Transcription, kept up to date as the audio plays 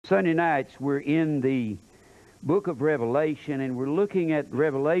Sunday nights we're in the book of Revelation, and we're looking at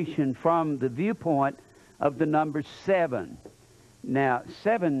Revelation from the viewpoint of the number 7. Now,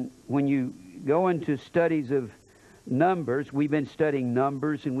 7, when you go into studies of numbers, we've been studying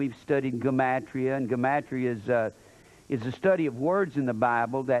numbers, and we've studied gematria, and gematria is a study of words in the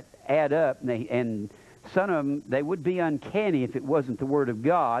Bible that add up, and some of them, they would be uncanny if it wasn't the Word of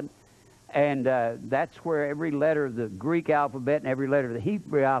God. And that's where every letter of the Greek alphabet and every letter of the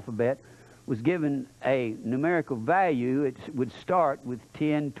Hebrew alphabet was given a numerical value. It would start with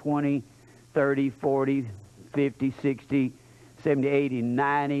 10, 20, 30, 40, 50, 60, 70, 80,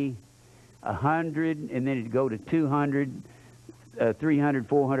 90, 100, and then it'd go to 200, 300,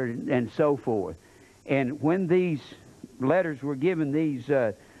 400, and so forth. And when these letters were given these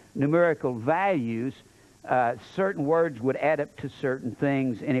numerical values, certain words would add up to certain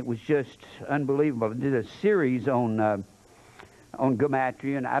things, and it was just unbelievable. I did a series on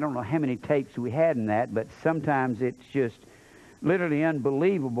gematria, and I don't know how many tapes we had in that, but sometimes it's just literally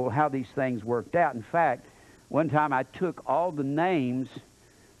unbelievable how these things worked out. In fact, one time I took all the names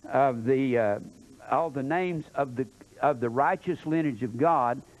of the righteous lineage of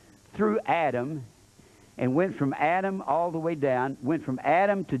God through Adam, and went from Adam all the way down, went from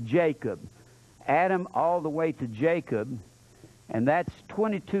Adam to Jacob. Adam all the way to Jacob, and that's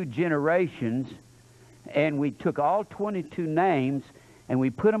 22 generations, and we took all 22 names and we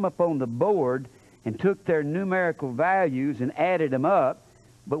put them up on the board and took their numerical values and added them up.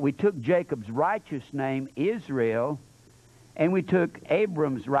 But we took Jacob's righteous name, Israel, and we took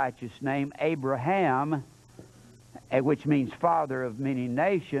Abram's righteous name, Abraham, which means father of many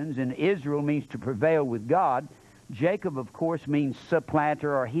nations, and Israel means to prevail with God. Jacob, of course, means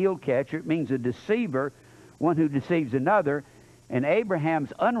supplanter or heel catcher. It means a deceiver, one who deceives another. And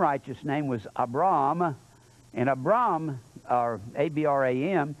Abraham's unrighteous name was Abram. And Abram, or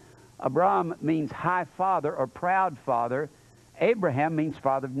A-B-R-A-M, Abram means high father or proud father. Abraham means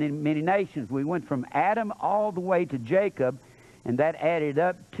father of many nations. We went from Adam all the way to Jacob, and that added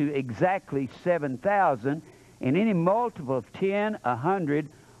up to exactly 7,000. And any multiple of 10, 100,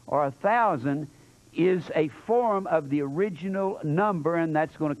 or 1,000 is a form of the original number, and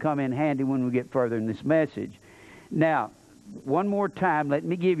that's going to come in handy when we get further in this message. Now, one more time, let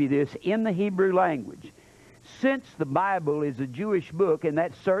me give you this in the Hebrew language. Since the Bible is a Jewish book, and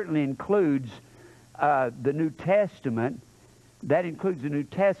that certainly includes the New Testament, that includes the New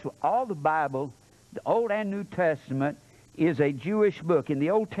Testament. All the Bible, the Old and New Testament, is a Jewish book. In the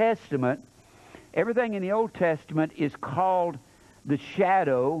Old Testament, everything in the Old Testament is called the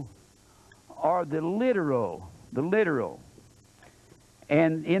shadow, or the literal.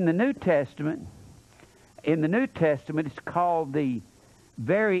 And in the New Testament, it's called the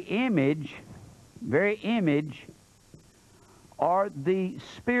very image, or the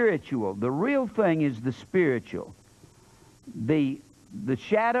spiritual. The real thing is the spiritual. The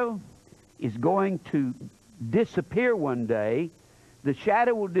shadow is going to disappear one day. The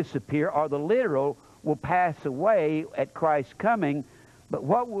shadow will disappear, or the literal will pass away at Christ's coming. But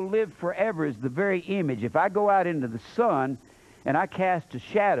what will live forever is the very image. If I go out into the sun and I cast a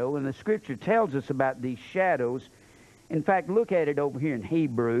shadow, and the Scripture tells us about these shadows. In fact, look at it over here in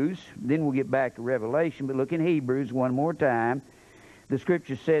Hebrews. Then we'll get back to Revelation, but look in Hebrews one more time. The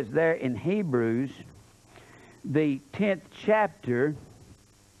Scripture says there in Hebrews, the 10th chapter,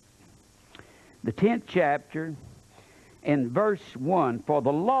 and verse 1, "For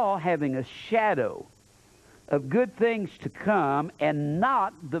the law, having a shadow of good things to come, and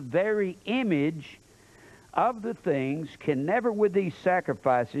not the very image of the things, can never with these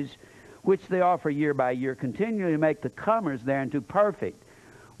sacrifices, which they offer year by year, continually make the comers thereunto perfect."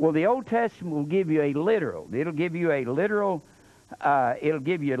 Well, the Old Testament will give you a literal. It'll give you a literal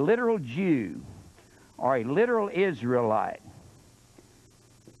Jew, or a literal Israelite.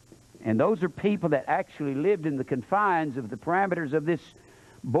 And those are people that actually lived in the confines of the parameters of this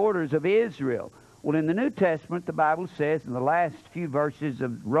borders of Israel. Well, in the New Testament, the Bible says in the last few verses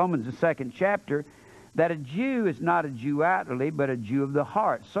of Romans, the 2nd chapter, that a Jew is not a Jew outwardly, but a Jew of the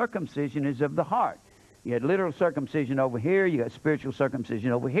heart. Circumcision is of the heart. You had literal circumcision over here. You got spiritual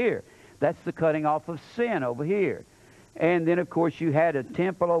circumcision over here. That's the cutting off of sin over here. And then, of course, you had a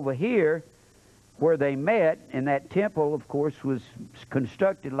temple over here where they met, and that temple, of course, was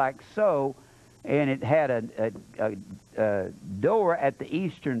constructed like so, and it had a door at the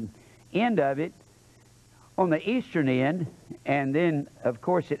eastern end of it, on the eastern end, and then, of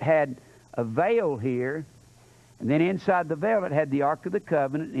course, it had a veil here, and then inside the veil it had the Ark of the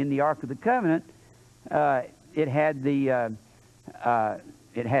Covenant. In the Ark of the Covenant, it had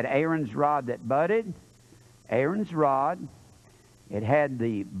Aaron's rod that budded, Aaron's rod. It had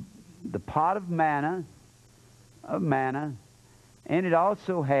the pot of manna, and it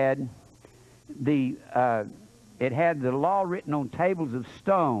also had the law written on tables of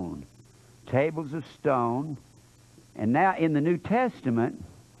stone. And now in the New Testament,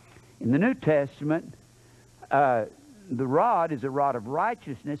 the rod is a rod of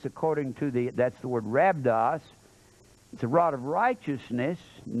righteousness according to that's the word rabdos. It's a rod of righteousness,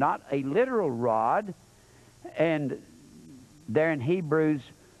 not a literal rod. And there in Hebrews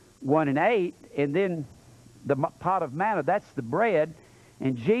 1 and 8, and then the pot of manna, that's the bread.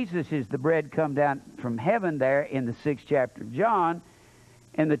 And Jesus is the bread come down from heaven there in the 6th chapter of John.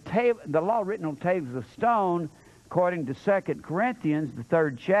 And the law written on tables of stone, according to 2 Corinthians, the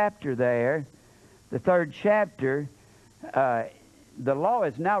 3rd chapter there, the law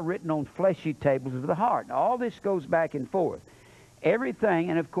is now written on fleshy tables of the heart. All this goes back and forth. Everything,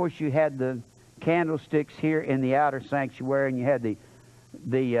 and of course you had the candlesticks here in the outer sanctuary, and you had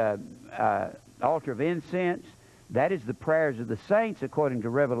the altar of incense. That is the prayers of the saints, according to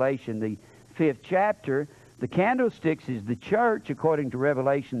Revelation, the 5th chapter. The candlesticks is the church, according to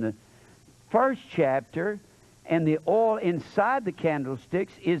Revelation, the 1st chapter. And the oil inside the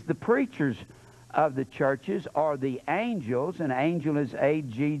candlesticks is the preachers of the churches, or the angels. An angel is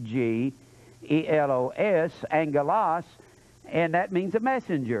A-G-G-E-L-O-S, angelos, and that means a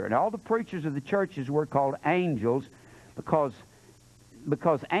messenger. And all the preachers of the churches were called angels because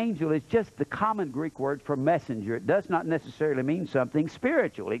angel is just the common Greek word for messenger. It does not necessarily mean something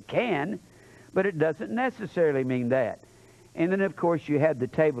spiritual. It can, but it doesn't necessarily mean that. And then, of course, you had the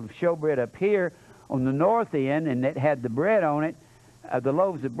table of showbread up here on the north end, and it had the bread on it, the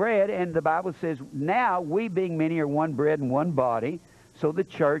loaves of bread, and the Bible says, now we being many are one bread and one body, so the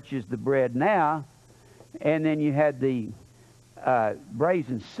church is the bread now. And then you had the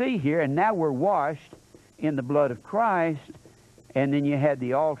brazen sea here, and now we're washed in the blood of Christ. And then you had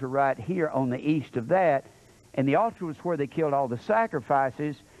the altar right here on the east of that, and the altar was where they killed all the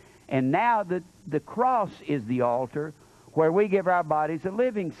sacrifices. And now the cross is the altar where we give our bodies a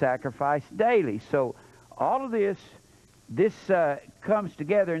living sacrifice daily. So all of this comes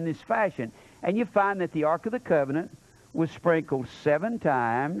together in this fashion. And you find that the Ark of the Covenant was sprinkled 7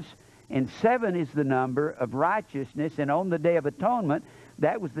 times, and 7 is the number of righteousness. And on the Day of Atonement,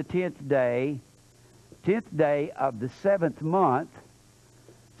 that was the 10th day of the 7th month.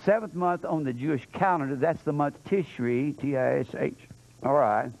 7th month on the Jewish calendar, that's the month Tishri, T-I-S-H. All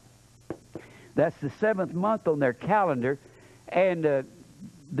right. That's the 7th month on their calendar, and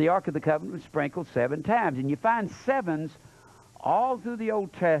the Ark of the Covenant was sprinkled 7 times. And you find 7s all through the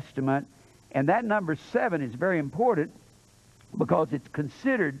Old Testament, and that number 7 is very important because it's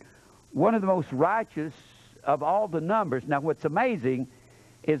considered one of the most righteous of all the numbers. Now, what's amazing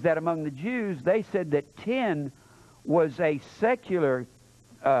is that among the Jews, they said that 10 was a secular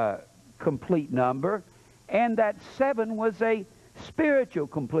complete number, and that 7 was a spiritual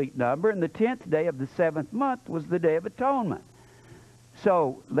complete number, and the 10th day of the 7th month was the Day of Atonement.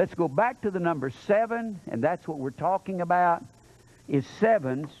 So let's go back to the number 7, and that's what we're talking about, is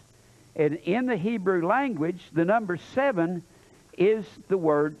 7s. And in the Hebrew language, the number 7 is the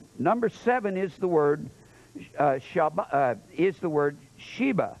word, Sheba,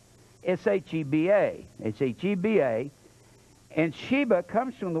 S-H-E-B-A, S-H-E-B-A, and Sheba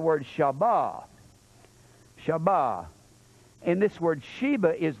comes from the word Shabbat, and this word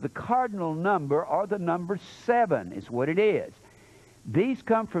Sheba is the cardinal number, or the number 7 is what it is. These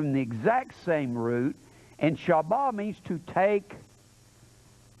come from the exact same root, and Shabbat means to take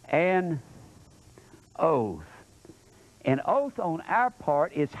an oath. An oath on our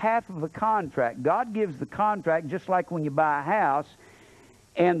part is half of a contract. God gives the contract just like when you buy a house,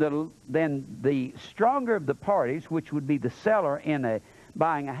 and then the stronger of the parties, which would be the seller in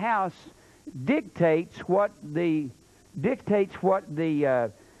buying a house, dictates what the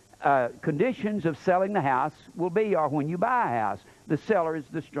conditions of selling the house will be, or when you buy a house. The seller is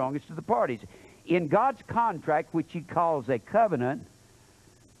the strongest of the parties. In God's contract, which he calls a covenant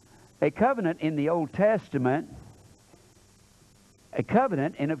in the Old Testament,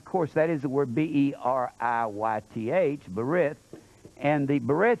 and of course that is the word B-E-R-I-Y-T-H, berith, and the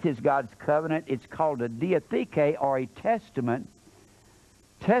berith is God's covenant. It's called a diatheke, or a testament.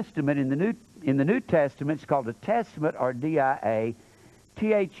 Testament in the New Testament, it's called a testament, or D-I-A-T-H-E-K-E,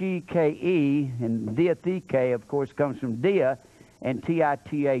 and diatheke, of course, comes from dia and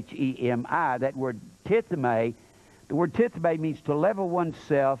T-I-T-H-E-M-I. That word tithme, the word tithme means to level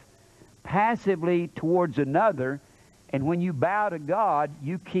oneself passively towards another, and when you bow to God,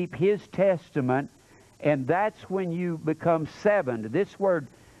 you keep His testament, and that's when you become sevened. This word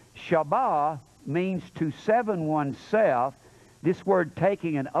Shabbat means to seven oneself. This word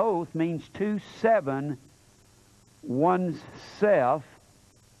taking an oath means to seven one's self.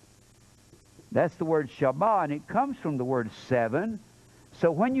 That's the word Shabbat, and it comes from the word seven.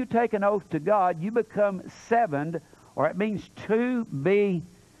 So when you take an oath to God, you become sevened, or it means to be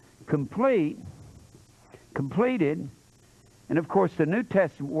completed. And of course, the New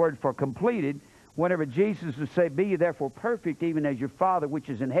Testament word for completed, whenever Jesus would say, "Be ye therefore perfect, even as your Father which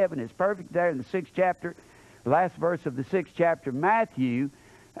is in heaven is perfect," there in the 6th chapter, last verse of the 6th chapter of Matthew,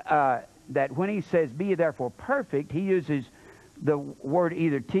 that when he says, "Be ye therefore perfect," he uses the word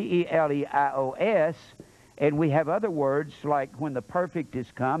either T-E-L-E-I-O-S, and we have other words like when the perfect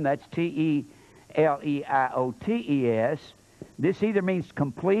is come, that's T-E-L-E-I-O-T-E-S. This either means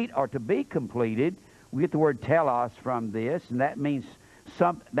complete or to be completed. We get the word telos from this, and that means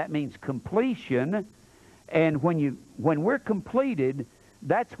completion. And when we're completed,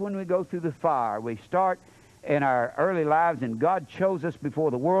 that's when we go through the fire. We start in our early lives, and God chose us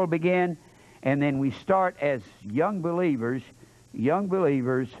before the world began, and then we start as young believers,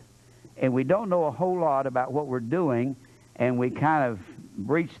 and we don't know a whole lot about what we're doing, and we kind of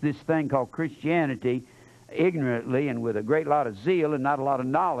breach this thing called Christianity ignorantly and with a great lot of zeal and not a lot of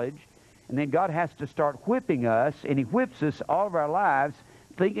knowledge. And then God has to start whipping us, and He whips us all of our lives,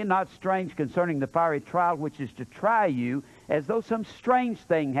 thinking not strange concerning the fiery trial which is to try you, as though some strange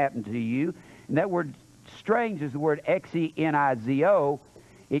thing happened to you. And that word strange is the word X-E-N-I-Z-O.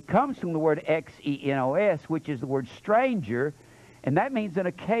 It comes from the word X-E-N-O-S, which is the word stranger, and that means an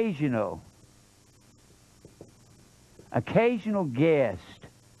occasional guest.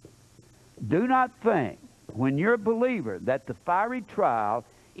 Do not think, when you're a believer, that the fiery trial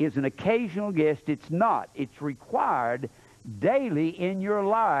is an occasional guest. It's not. It's required daily in your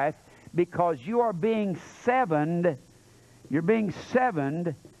life, because you are being sevened. You're being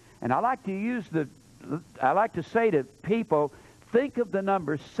sevened. And I like to say to people, think of the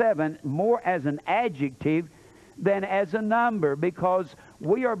number 7 more as an adjective than as a number, because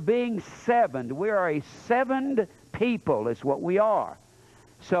we are being sevened. We are a sevened people is what we are.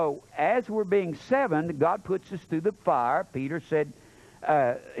 So as we're being sevened, God puts us through the fire. Peter said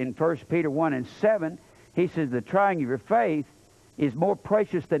in 1 Peter 1:7, he says, "The trying of your faith is more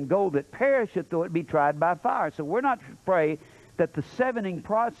precious than gold that perisheth, though it be tried by fire." So we're not to pray that the sevening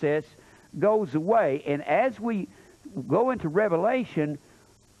process goes away. And as we go into Revelation,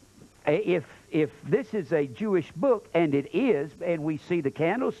 if this is a Jewish book, and it is, and we see the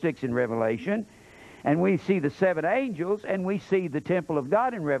candlesticks in Revelation, and we see the 7 angels, and we see the temple of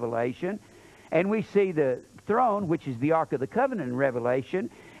God in Revelation, and we see the throne, which is the Ark of the Covenant in Revelation,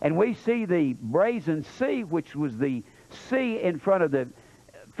 and we see the brazen sea, which was the sea in front of the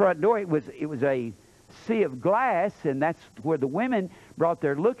front door. It was a sea of glass, and that's where the women brought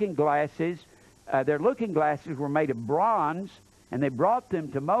their looking glasses. Their looking glasses were made of bronze, and they brought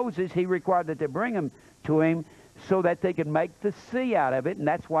them to Moses. He required that they bring them to him so that they could make the sea out of it, and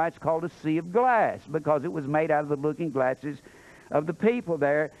that's why it's called a sea of glass, because it was made out of the looking glasses of the people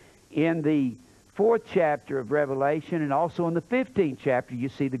there. In the 4th chapter of Revelation, and also in the 15th chapter, you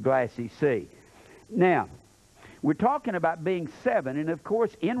see the glassy sea. Now, we're talking about being 7, and of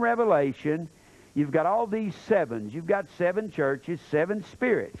course, in Revelation, you've got all these 7s. You've got 7 churches, 7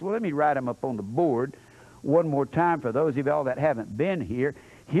 spirits. Well, let me write them up on the board one more time for those of y'all that haven't been here.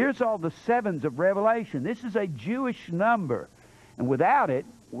 Here's all the 7s of Revelation. This is a Jewish number, and without it,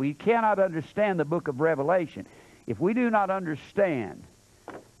 we cannot understand the book of Revelation. If we do not understand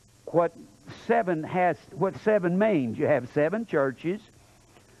what 7 means, you have 7 churches.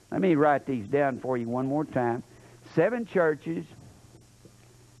 Let me write these down for you one more time. 7 churches,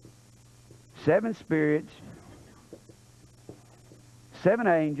 7 spirits, 7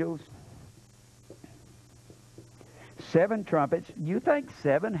 angels, 7 trumpets. Do you think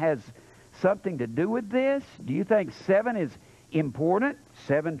 7 has something to do with this? Do you think 7 is important?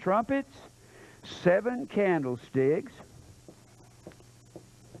 7 trumpets, 7 candlesticks,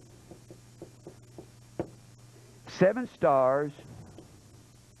 7 stars,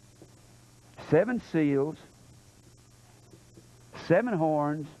 7 seals, 7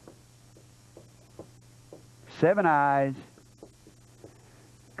 horns, 7 eyes.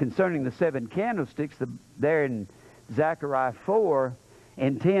 Concerning the 7 candlesticks, there in Zechariah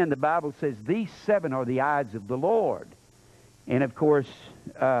 4:10, the Bible says, "These 7 are the eyes of the Lord." And of course,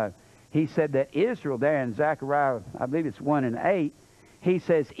 he said that Israel, there in Zechariah, I believe it's 1:8, he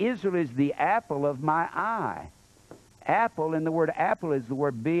says, "Israel is the apple of my eye." Apple, and the word apple is the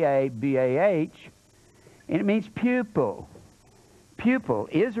word B-A-B-A-H, and it means pupil. Pupil.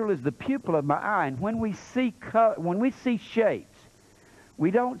 Israel is the pupil of my eye. And when we see shapes, we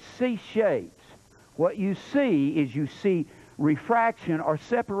don't see shapes. What you see is you see refraction or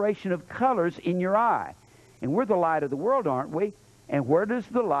separation of colors in your eye. And we're the light of the world, aren't we? And where does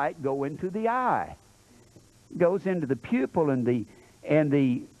the light go into the eye? It goes into the pupil, and the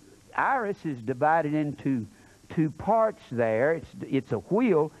iris is divided into two parts there. It's a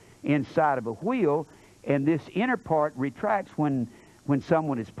wheel inside of a wheel, and this inner part retracts when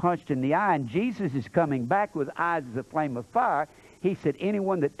someone is punched in the eye. And Jesus is coming back with eyes as a flame of fire. He said,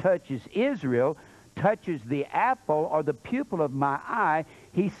 anyone that touches Israel touches the apple or the pupil of my eye.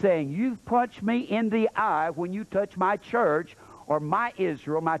 He's saying, you've punched me in the eye when you touch my church or my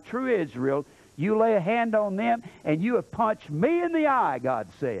Israel, my true Israel. You lay a hand on them, and you have punched me in the eye, God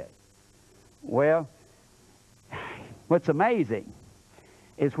said. Well, what's amazing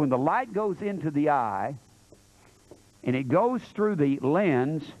is when the light goes into the eye, and it goes through the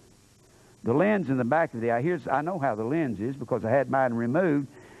lens in the back of the eye. I know how the lens is because I had mine removed,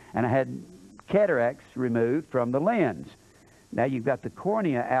 and I had cataracts removed from the lens. Now you've got the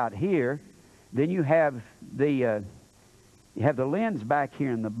cornea out here. Then you have the lens back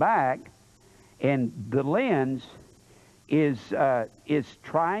here in the back, and the lens is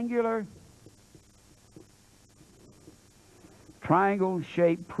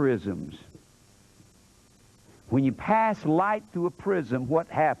triangle-shaped prisms. When you pass light through a prism, what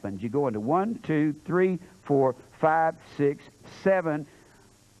happens? You go into 1, 2, 3, 4, 5, 6, 7.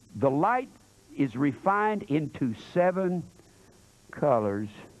 The light is refined into 7 colors.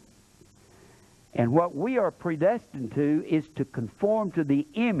 And what we are predestined to is to conform to the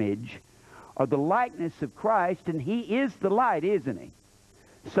image or the likeness of Christ, and He is the light, isn't He?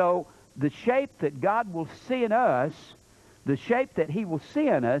 So the shape that God will see in us, the shape that He will see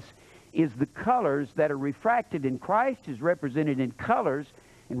in us, is the colors that are refracted in Christ, is represented in colors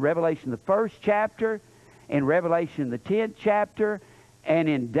in Revelation the 1st chapter, in Revelation the 10th chapter, and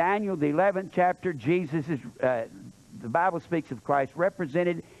in Daniel the 11th chapter. Jesus is, the Bible speaks of Christ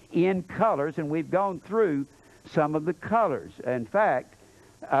represented in colors, and we've gone through some of the colors. In fact,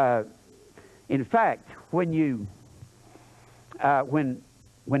 when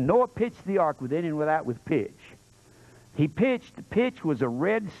Noah pitched the ark within and without with pitch, pitch was a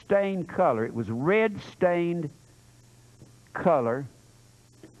red stained color. It was a red stained color.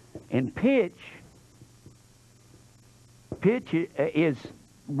 And pitch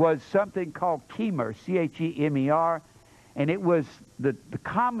was something called chemer, C-H-E-M-E-R, and it was the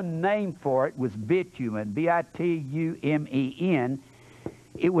common name for it was bitumen, B-I-T-U-M-E-N.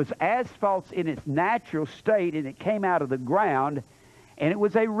 It was asphalt in its natural state, and it came out of the ground, and it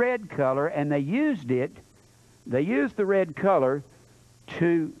was a red color, and they used the red color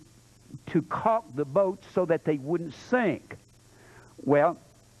to caulk the boats so that they wouldn't sink. Well,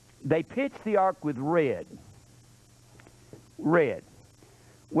 they pitched the ark with red.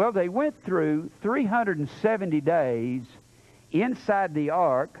 Well, they went through 370 days inside the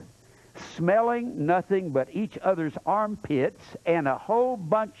ark, smelling nothing but each other's armpits and a whole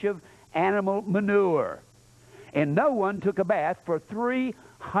bunch of animal manure. And no one took a bath for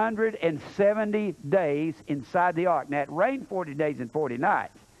 370 days inside the ark. Now, it rained 40 days and 40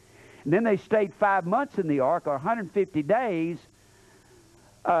 nights. And then they stayed 5 months in the ark, or 150 days,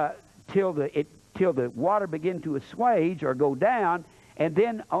 till the water began to assuage or go down. And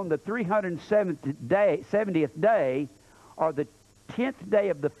then on the 370th day, or the 10th day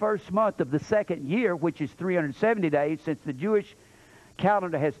of the first month of the second year, which is 370 days, since the Jewish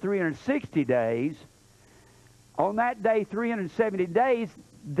calendar has 360 days, on that day, 370 days,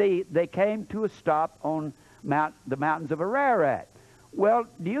 they came to a stop on the mountains of Ararat. Well,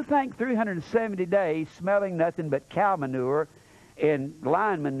 do you think 370 days smelling nothing but cow manure and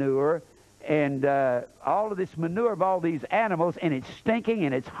lion manure and all of this manure of all these animals, and it's stinking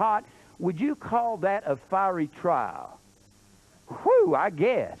and it's hot, would you call that a fiery trial? Whew, I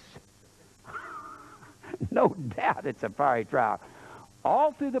guess. No doubt it's a fiery trial.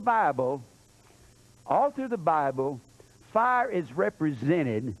 All through the Bible, fire is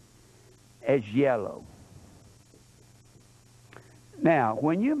represented as yellow. Now,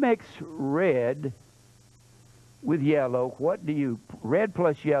 when you mix red with yellow, red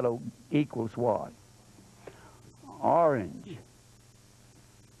plus yellow equals what? Orange.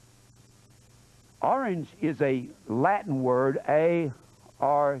 Orange is a Latin word, A-R-U-W-M,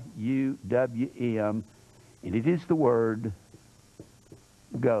 and it is the word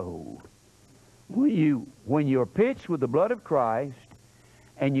gold. When you're pitched with the blood of Christ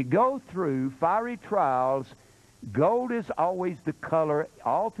and you go through fiery trials, gold is always the color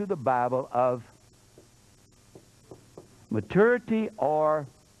all through the Bible of maturity or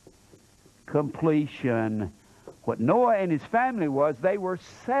completion. What Noah and his family was, they were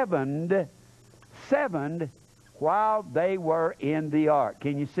sevened while they were in the ark.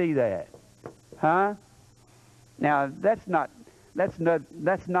 Can you see that? Huh? Now, it's not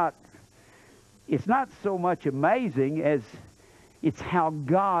so much amazing as it's how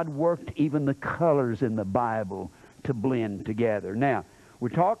God worked even the colors in the Bible to blend together. Now, we're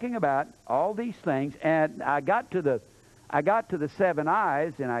talking about all these things, and I got to the 7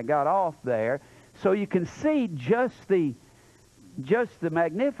 eyes, and I got off there, so you can see just the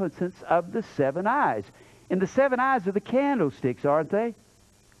magnificence of the 7 eyes. And the 7 eyes are the candlesticks, aren't they?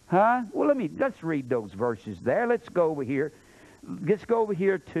 Huh? Well, let's read those verses there. Let's go over here. Let's go over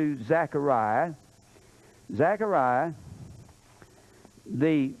here to Zechariah. Zechariah is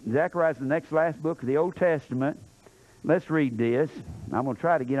the next last book of the Old Testament. Let's read this. I'm going to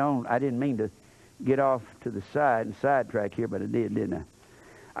try to get on. I didn't mean to get off to the side and sidetrack here, but I did, didn't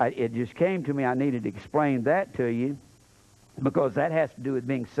I? It just came to me. I needed to explain that to you because that has to do with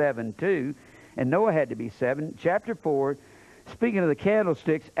being 7 too. And Noah had to be 7. Chapter 4, speaking of the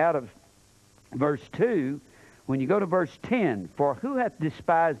candlesticks, out of verse 2, when you go to verse 10, for who hath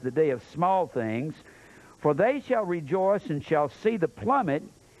despised the day of small things? For they shall rejoice and shall see the plummet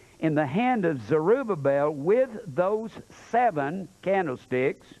in the hand of Zerubbabel with those 7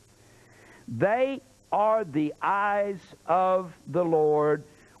 candlesticks. They are the eyes of the Lord,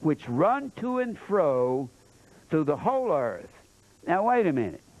 which run to and fro through the whole earth. Now, wait a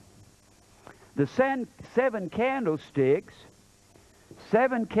minute. The 7 candlesticks,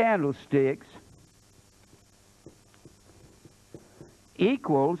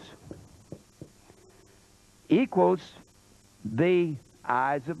 equals the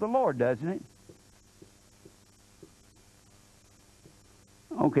eyes of the Lord, doesn't it?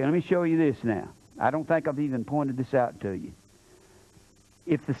 Okay, let me show you this now. I don't think I've even pointed this out to you.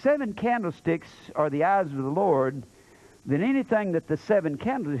 If the 7 candlesticks are the eyes of the Lord, then anything that the 7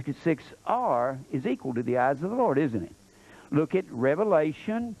 candlesticks are is equal to the eyes of the Lord, isn't it? Look at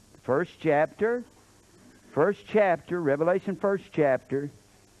Revelation, first chapter, Revelation first chapter,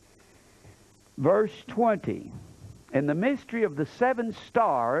 verse 20. And the mystery of the 7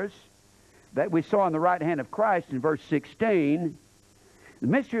 stars that we saw on the right hand of Christ in verse 16, the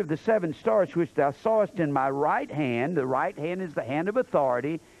mystery of the 7 stars which thou sawest in my right hand, the right hand is the hand of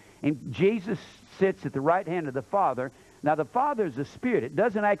authority, and Jesus sits at the right hand of the Father. Now the Father is a spirit. It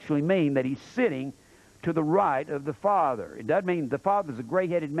doesn't actually mean that he's sitting to the right of the Father. It doesn't mean the Father's a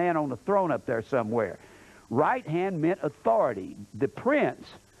gray-headed man on the throne up there somewhere. Right hand meant authority. The prince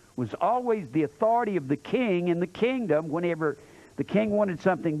was always the authority of the king in the kingdom. Whenever the king wanted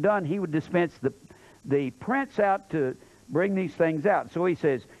something done, he would dispense the prince out to bring these things out. So he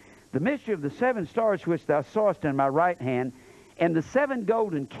says, the mystery of the 7 stars which thou sawest in my right hand, and the 7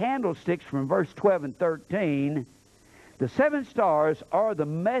 golden candlesticks from verse 12 and 13. The 7 stars are the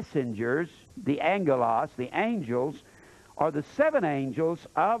messengers, the angelos, the angels, are the 7 angels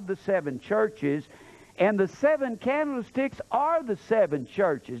of the 7 churches, and the 7 candlesticks are the 7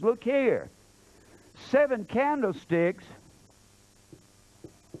 churches. Look here. 7 candlesticks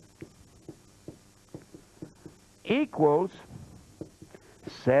equals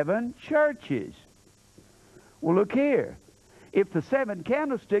 7 churches. Well, look here. If the 7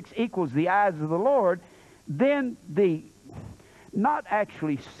 candlesticks equals the eyes of the Lord, then not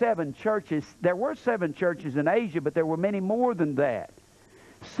actually 7 churches. There were 7 churches in Asia, but there were many more than that.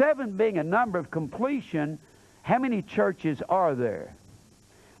 7 being a number of completion, how many churches are there?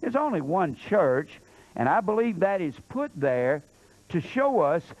 There's only one church, and I believe that is put there to show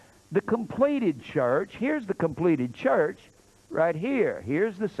us the completed church. Here's the completed church right here.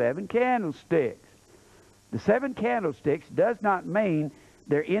 Here's the 7 candlesticks. The 7 candlesticks does not mean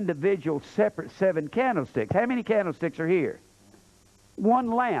they're individual, separate 7 candlesticks. How many candlesticks are here? 1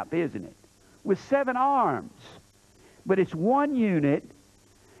 lamp, isn't it? With 7 arms. But it's 1 unit,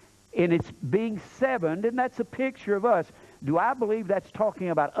 and it's being 7'd, and that's a picture of us. Do I believe that's talking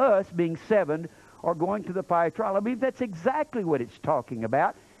about us being 7'd or going to the fire trial? I believe that's exactly what it's talking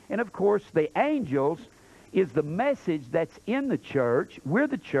about. And of course, the angels is the message that's in the church. We're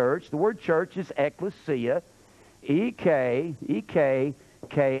the church. The word church is ecclesia. E-K-K-L-E-S-I-A,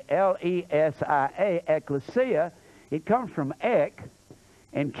 ecclesia. It comes from ek,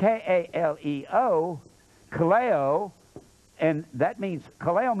 and K-A-L-E-O, kaleo, and that means,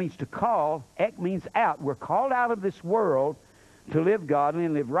 kaleo means to call, ek means out. We're called out of this world to live godly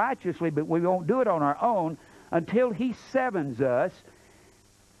and live righteously, but we won't do it on our own until he sevens us.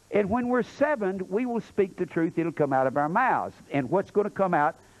 And when we're 7'd, we will speak the truth. It'll come out of our mouths. And what's going to come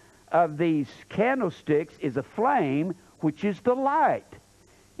out of these candlesticks is a flame, which is the light.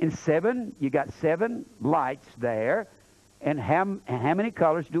 In 7, you got 7 lights there. And how many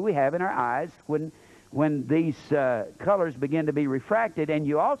colors do we have in our eyes when when these colors begin to be refracted. And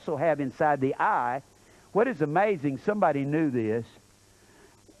you also have inside the eye, what is amazing, somebody knew this,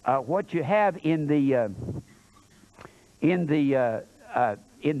 what you have in the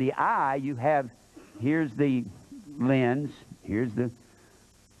eye, you have, here's the lens, here's the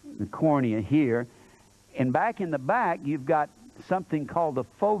cornea here, and back in the back you've got something called the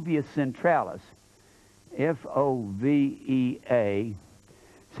fovea centralis,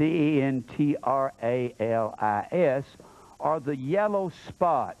 F-O-V-E-A-C-E-N-T-R-A-L-I-S, or the yellow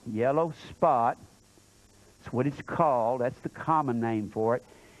spot. Yellow spot, that's what it's called. That's the common name for it.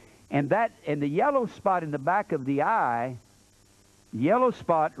 And the yellow spot in the back of the eye, yellow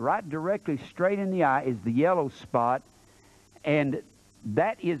spot right directly straight in the eye is the yellow spot, and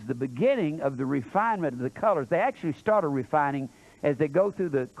that is the beginning of the refinement of the colors. They actually start refining as they go through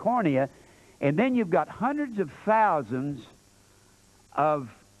the cornea, and then you've got hundreds of thousands of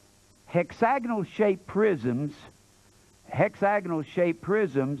hexagonal-shaped prisms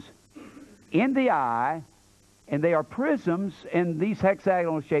in the eye, and they are prisms, and these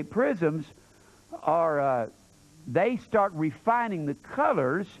hexagonal-shaped prisms are, they start refining the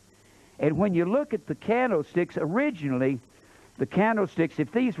colors. And when you look at the candlesticks, originally, the candlesticks,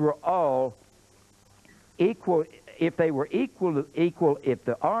 if these were all equal, if they were equal, if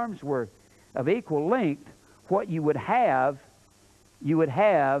the arms were of equal length, what you would have,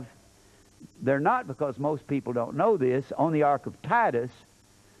 they're not, because most people don't know this, on the Ark of Titus,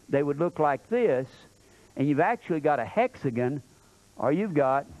 they would look like this, and you've actually got a hexagon, or you've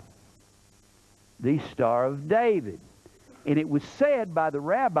got the Star of David. And it was said by the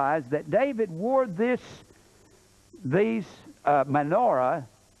rabbis that David wore these menorah.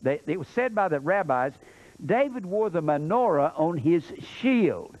 It was said by the rabbis, David wore the menorah on his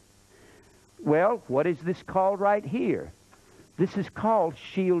shield. Well, what is this called right here? This is called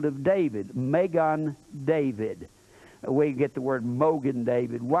Shield of David, Magon David. We get the word Mogan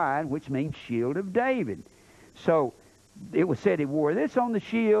David wine, which means Shield of David. So it was said he wore this on the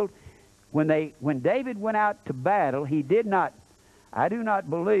shield. When David went out to battle, he did not, I do not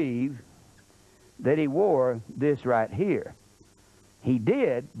believe that he wore this right here. He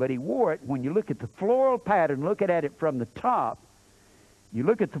did, but he wore it. When you look at the floral pattern, look at it from the top, you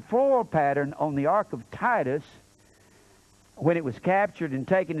look at the floral pattern on the Ark of Titus when it was captured and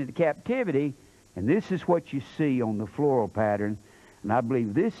taken into captivity, and this is what you see on the floral pattern, and I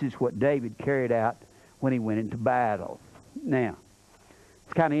believe this is what David carried out when he went into battle. Now,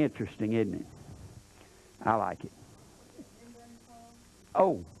 it's kind of interesting, isn't it? I like it.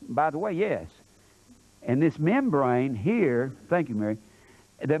 Oh, by the way, yes. And this membrane here, thank you, Mary,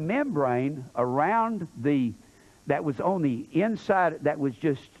 the membrane around that was on the inside, that was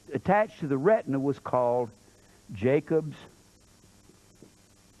just attached to the retina, was called Jacob's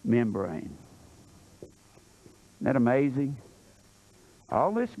membrane. Isn't that amazing?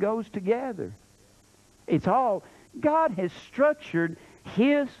 All this goes together. It's all, God has structured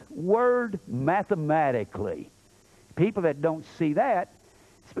His Word mathematically. People that don't see that,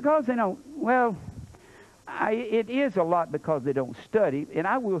 it's because they don't, well, it is a lot because they don't study. And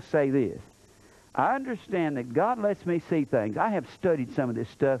I will say this. I understand that God lets me see things. I have studied some of this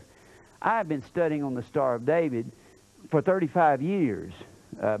stuff. I have been studying on the Star of David for 35 years.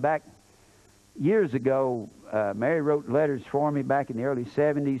 Back years ago, Mary wrote letters for me back in the early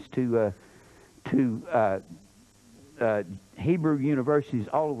 70s to Hebrew universities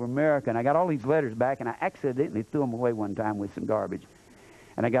all over America, and I got all these letters back, and I accidentally threw them away one time with some garbage.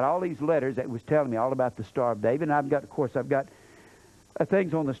 And I got all these letters that was telling me all about the Star of David, and I've got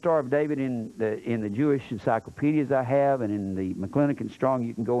things on the Star of David in the Jewish encyclopedias I have, and in the McClintock and Strong.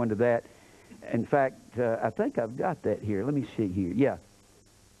 You can go into that. In fact, I think I've got that here. Let me see here. Yeah.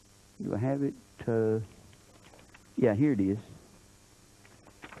 Do I have it? Yeah, here it is.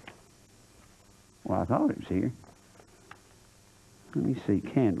 Well, I thought it was here. Let me see.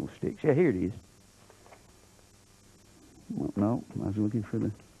 Candlesticks. Yeah, here it is. Well, no, I was looking for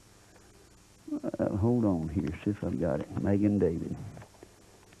the... hold on here, see if I've got it. Magon David.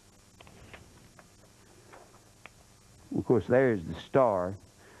 Of course, there's the star.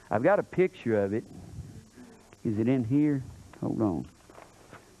 I've got a picture of it. Is it in here? Hold on.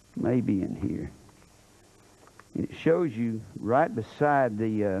 Maybe in here. And it shows you right beside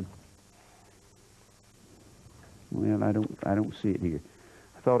the... well, I don't see it here.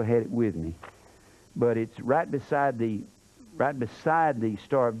 I thought I had it with me, but it's right beside the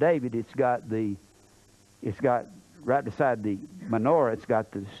Star of David. It's got right beside the menorah. It's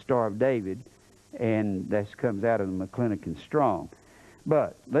got the Star of David, and that comes out of the McClintock and Strong.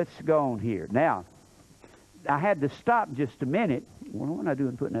 But let's go on here now. I had to stop just a minute. What am I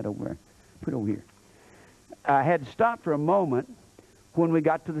doing putting that over there? Put it over here. I had to stop for a moment when we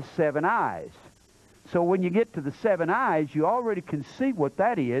got to the 7 eyes. So when you get to the 7 eyes, you already can see what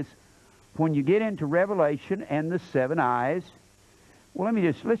that is when you get into Revelation and the 7 eyes. Well,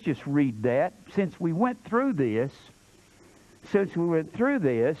 let's just read that. Since we went through this, let's look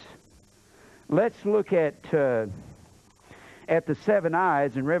at the 7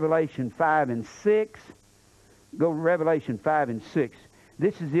 eyes in Revelation 5 and 6. Go to Revelation 5 and 6.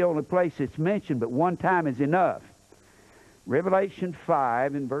 This is the only place it's mentioned, but one time is enough. Revelation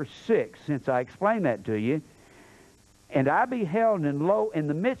 5 and verse 6, since I explained that to you. And I beheld, and lo, in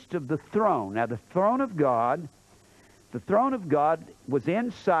the midst of the throne. Now the throne of God was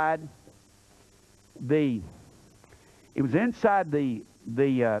inside the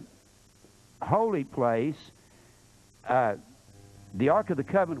holy place. The Ark of the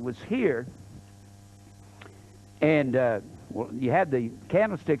Covenant was here, and you had the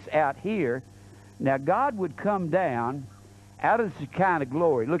candlesticks out here. Now God would come down out of the Shekinah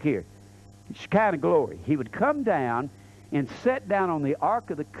glory. Look here, Shekinah glory. He would come down and sit down on the Ark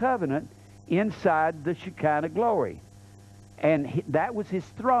of the Covenant inside the Shekinah glory. And that was his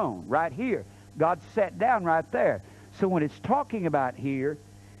throne right here. God sat down right there. So when it's talking about here,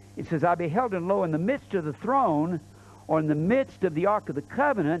 it says, I beheld, and lo, in the midst of the throne, or in the midst of the Ark of the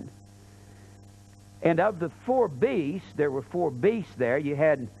Covenant, and of the 4 beasts, there were 4 beasts there. You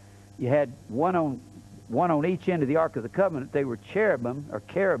had one on each end of the Ark of the Covenant. They were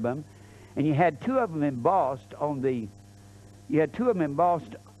cherubim, and you had 2 of them embossed on the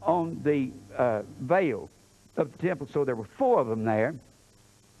veil of the temple. So there were 4 of them there.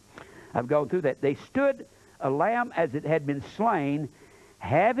 I've gone through that. They stood a lamb as it had been slain,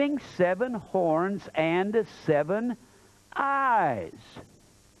 having 7 horns and 7 eyes.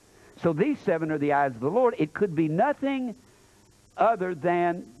 So these 7 are the eyes of the Lord. It could be nothing other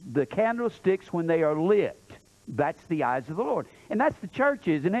than the candlesticks when they are lit. That's the eyes of the Lord. And that's the church,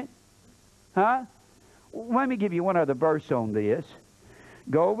 isn't it? Huh? Let me give you one other verse on this.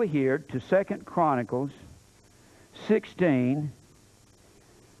 Go over here to 2 Chronicles 16.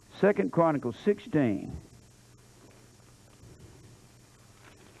 2 Chronicles 16.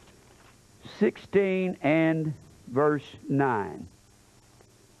 16 and verse 9.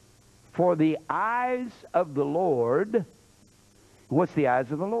 For the eyes of the Lord, what's the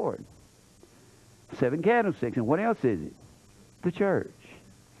eyes of the Lord? 7 candlesticks. And what else is it? The church.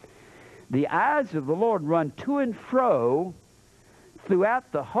 The eyes of the Lord run to and fro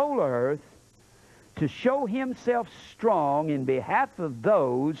throughout the whole earth to show himself strong in behalf of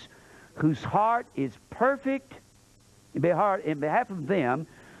those whose heart is perfect, in behalf of them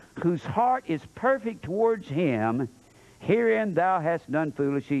whose heart is perfect towards him. Herein thou hast done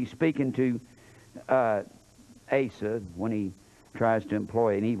foolishly. He's speaking to Asa when he tries to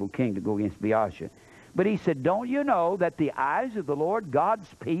employ an evil king to go against Baasha. But he said, don't you know that the eyes of the Lord, God's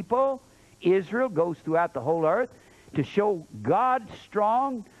people, Israel, goes throughout the whole earth to show God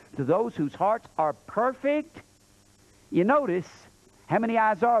strong to those whose hearts are perfect? You notice, how many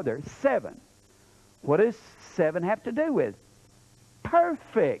eyes are there? 7. What does 7 have to do with?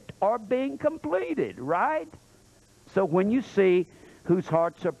 Perfect, or being completed, right? So when you see whose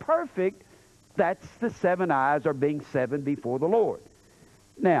hearts are perfect, that's the 7 eyes are being 7 before the Lord.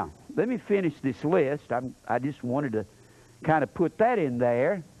 Now, let me finish this list. I just wanted to kind of put that in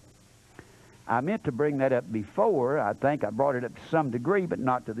there. I meant to bring that up before. I think I brought it up to some degree, but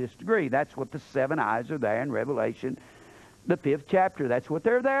not to this degree. That's what the 7 eyes are there in Revelation, the 5th chapter. That's what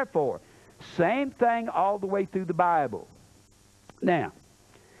they're there for. Same thing all the way through the Bible. Now,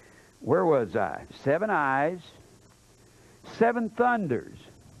 where was I? 7 eyes, 7 thunders.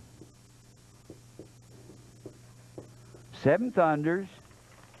 7 thunders.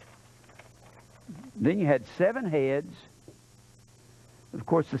 Then you had 7 heads. Of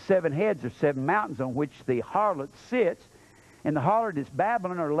course, the 7 heads are 7 mountains on which the harlot sits. And the harlot is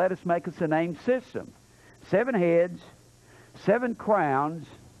Babylon, or let us make us a name system. 7 heads, 7 crowns,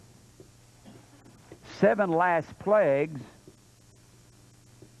 7 last plagues,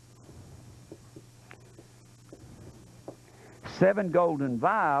 7 golden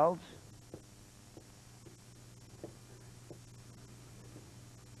vials,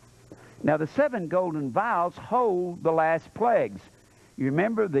 now the 7 golden vials hold the last plagues. You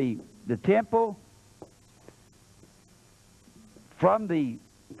remember the temple from the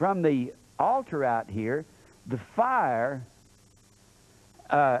altar out here, the fire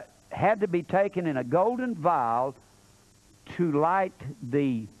had to be taken in a golden vial to light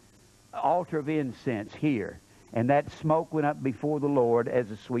the altar of incense here. And that smoke went up before the Lord as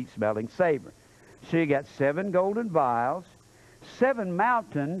a sweet-smelling savor. So you got 7 golden vials, 7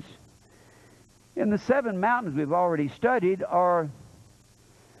 mountains. And the 7 mountains we've already studied are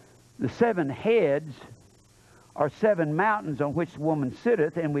the 7 heads, are 7 mountains on which the woman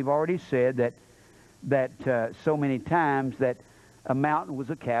sitteth, and we've already said that so many times that a mountain was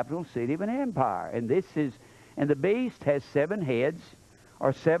a capital city of an empire. And the beast has 7 heads,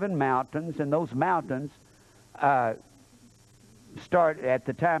 or 7 mountains, and those mountains start at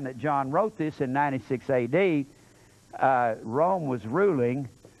the time that John wrote this in 96 A.D. Rome was ruling,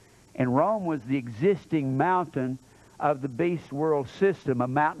 and Rome was the existing mountain of the beast world system. A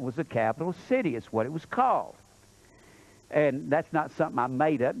mountain was a capital city. It's what it was called. And that's not something I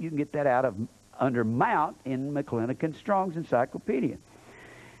made up. You can get that out of under Mount in McClintock and Strong's Encyclopedia.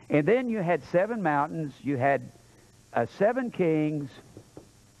 And then you had 7 mountains. You had 7 kings.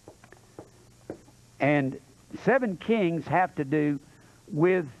 And 7 kings have to do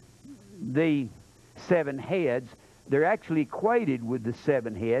with the 7 heads. They're actually equated with the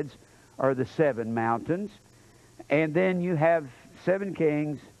 7 heads, or the 7 mountains. And then you have 7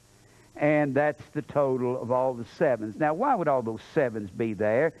 kings, and that's the total of all the 7s. Now, why would all those 7s be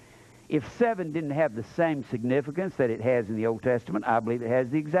there? If 7 didn't have the same significance that it has in the Old Testament, I believe it has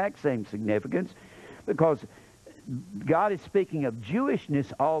the exact same significance, because God is speaking of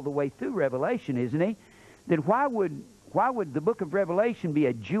Jewishness all the way through Revelation, isn't he? Then why would the book of Revelation be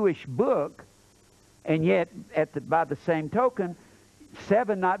a Jewish book, and yet, by the same token,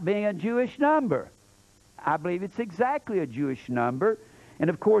 7 not being a Jewish number? I believe it's exactly a Jewish number. And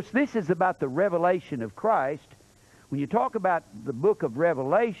of course, this is about the revelation of Christ. When you talk about the book of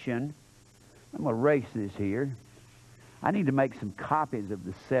Revelation, I'm going to erase this here. I need to make some copies of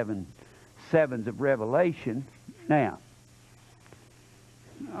the 7 sevens of Revelation. Now,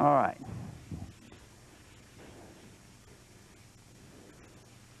 all right.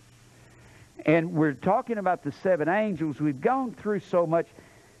 And we're talking about the 7 angels. We've gone through so much.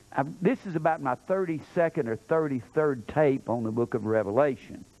 This is about my 32nd or 33rd tape on the book of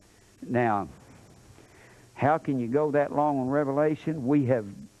Revelation. Now, how can you go that long on Revelation? We have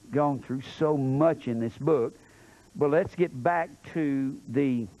gone through so much in this book. But let's get back to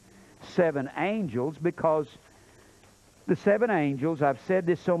the 7 angels, because the 7 angels, I've said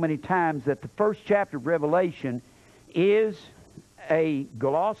this so many times, that the first chapter of Revelation is a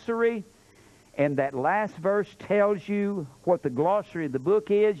glossary. And that last verse tells you what the glossary of the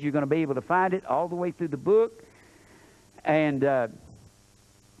book is. You're going to be able to find it all the way through the book. And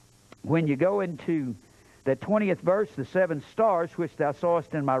when you go into the 20th verse, the 7 stars, which thou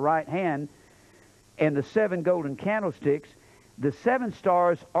sawest in my right hand, and the 7 golden candlesticks, the 7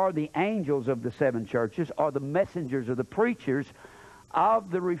 stars are the angels of the 7 churches, are the messengers or the preachers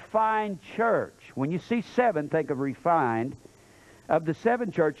of the refined church. When you see 7, think of refined. Of the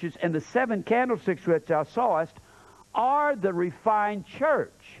 7 churches, and the 7 candlesticks which thou sawest are the refined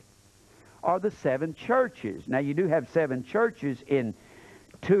church, are the 7 churches. Now, you do have 7 churches in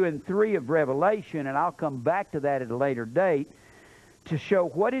 2 and 3 of Revelation, and I'll come back to that at a later date to show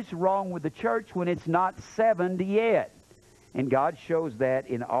what is wrong with the church when it's not 7'd yet. And God shows that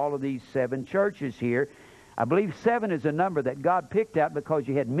in all of these 7 churches here. I believe 7 is a number that God picked out because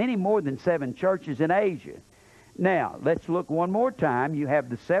you had many more than 7 churches in Asia. Now, let's look one more time. You have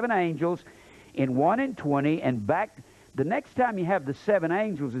the 7 angels in 1 and 20, and back. The next time you have the 7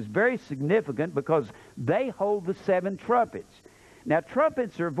 angels is very significant because they hold the 7 trumpets. Now,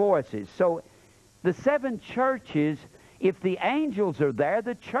 trumpets are voices. So, the 7 churches, if the angels are there,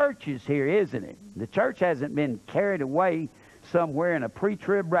 the church is here, isn't it? The church hasn't been carried away somewhere in a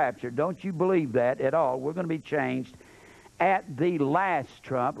pre-trib rapture. Don't you believe that at all. We're going to be changed at the last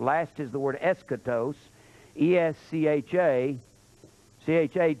trump. Last is the word eschatos. E-S-C-H-A-C-H-A-T-O-S.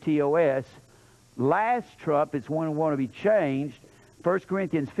 Last trump is when we want to be changed. 1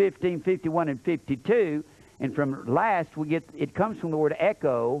 Corinthians 15, 51, and 52. And from last, we get, it comes from the word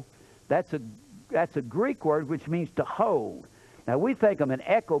echo. That's a Greek word which means to hold. Now, we think of an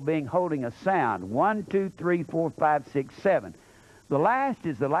echo being holding a sound. 1, 2, 3, 4, 5, 6, 7. The last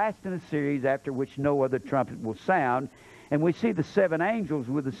is the last in a series after which no other trumpet will sound. And we see the 7 angels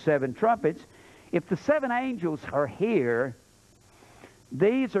with the 7 trumpets. If the 7 angels are here,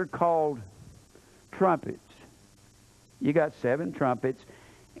 these are called trumpets. You got 7 trumpets,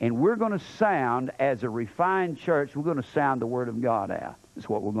 and we're going to sound, as a refined church, we're going to sound the Word of God out. That's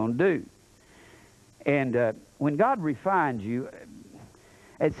what we're going to do. And when God refines you,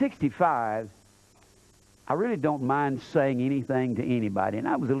 at 65, I really don't mind saying anything to anybody. And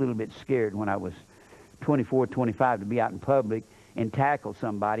I was a little bit scared when I was 24, 25 to be out in public and tackle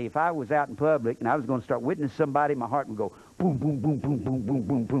somebody. If I was out in public and I was going to start witnessing somebody, my heart would go boom, boom, boom, boom, boom, boom,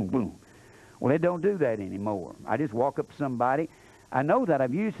 boom, boom, boom. Well, it don't do that anymore. I just walk up to somebody. I know that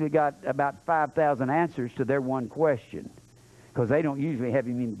I've usually got about 5,000 answers to their one question, because they don't usually have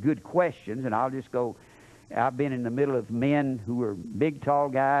any good questions, and I'll just go. I've been in the middle of men who were big, tall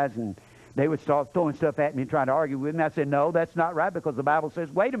guys, and they would start throwing stuff at me and trying to argue with me. I said, no, that's not right, because the Bible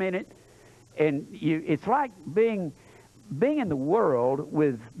says, wait a minute. And it's like being in the world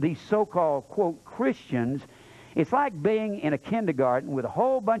with these so-called, quote, Christians. It's like being in a kindergarten with a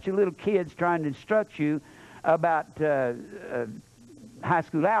whole bunch of little kids trying to instruct you about high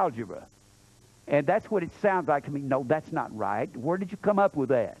school algebra. And that's what it sounds like to me. No, that's not right. Where did you come up with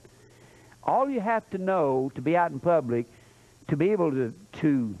that? All you have to know to be out in public, to be able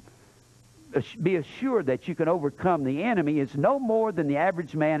to be assured that you can overcome the enemy, is no more than the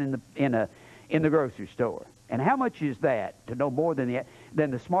average man in the grocery store. And how much is that, to know more than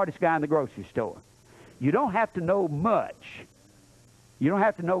the smartest guy in the grocery store? You don't have to know much. You don't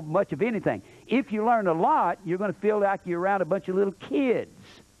have to know much of anything. If you learn a lot, you're going to feel like you're around a bunch of little kids.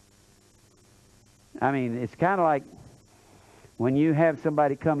 I mean, it's kind of like when you have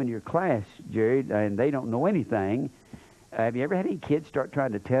somebody come into your class, Jerry, and they don't know anything. Have you ever had any kids start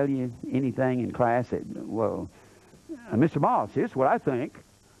trying to tell you anything in class? Well, Mr. Moss, here's what I think.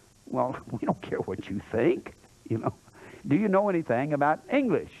 Well, we don't care what you think, you know. Do you know anything about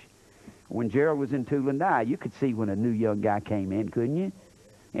English? When Gerald was in Tulindai, you could see when a new young guy came in, couldn't you?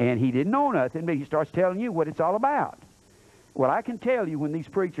 And he didn't know nothing, but he starts telling you what it's all about. Well, I can tell you when these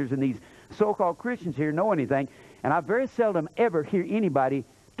preachers and these so-called Christians here know anything, and I very seldom ever hear anybody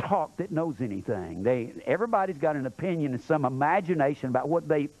talk that knows anything. Everybody's got an opinion and some imagination about what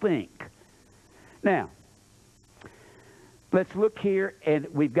they think. Now, let's look here,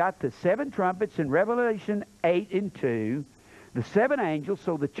 and we've got the 7 trumpets in Revelation 8 and 2, the 7 angels,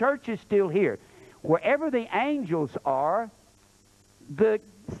 so the church is still here. Wherever the angels are, the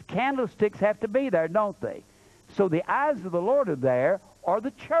candlesticks have to be there, don't they? So the eyes of the Lord are there, or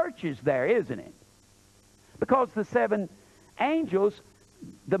the church is there, isn't it? Because the 7 angels,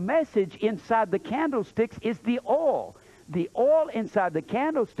 the message inside the candlesticks is the oil. The oil inside the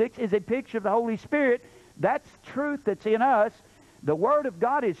candlesticks is a picture of the Holy Spirit. That's truth that's in us. The Word of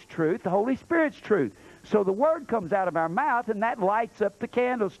God is truth. The Holy Spirit's truth. So the Word comes out of our mouth, and that lights up the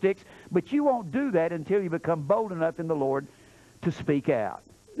candlesticks. But you won't do that until you become bold enough in the Lord to speak out.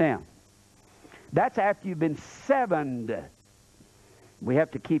 Now, that's after you've been sevened. We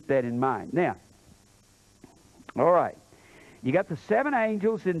have to keep that in mind. Now, all right. You got the 7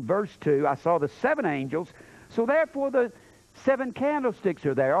 angels in verse 2. I saw the 7 angels. So therefore the 7 candlesticks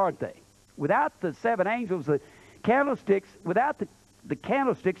are there, aren't they? Without the 7 angels, the candlesticks, without the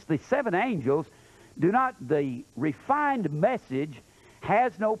candlesticks, the 7 angels, the refined message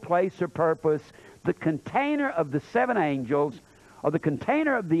has no place or purpose. The container of the 7 angels, or the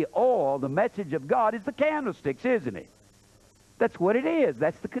container of the oil, the message of God, is the candlesticks, isn't it? That's what it is.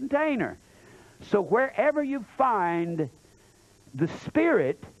 That's the container. So wherever you find the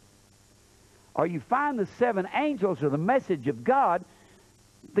Spirit, or you find the 7 angels or the message of God,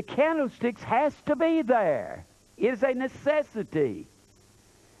 the candlesticks has to be there. It is a necessity.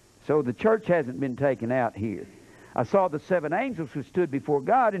 So the church hasn't been taken out here. I saw the 7 angels who stood before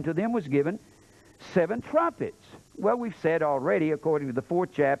God, and to them was given 7 trumpets. Well, we've said already, according to the 4th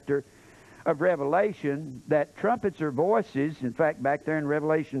chapter of Revelation, that trumpets are voices. In fact, back there in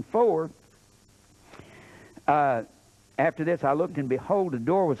Revelation 4, after this I looked, and behold, a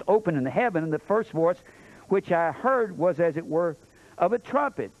door was open in the heaven, and the first voice which I heard was as it were of a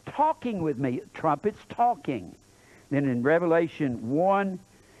trumpet, talking with me. Trumpets talking. Then in Revelation 1,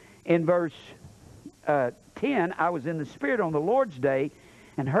 in verse 10, I was in the Spirit on the Lord's day,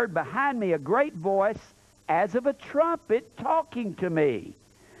 and heard behind me a great voice as of a trumpet talking to me.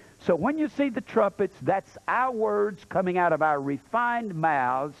 So when you see the trumpets, that's our words coming out of our refined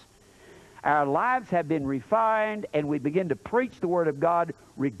mouths. Our lives have been refined, and we begin to preach the Word of God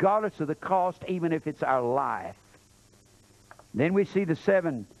regardless of the cost, even if it's our life. Then we see the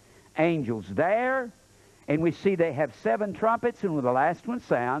 7 angels there, and we see they have 7 trumpets, and when the last one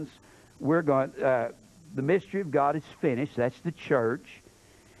sounds, the mystery of God is finished. That's the church.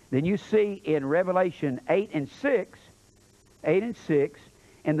 Then you see in Revelation 8 and 6,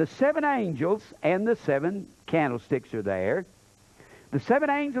 and the 7 angels and the 7 candlesticks are there. The 7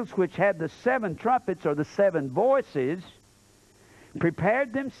 angels which had the 7 trumpets, or the 7 voices,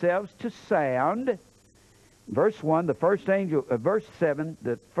 prepared themselves to sound. Verse 1, the first angel, verse 7,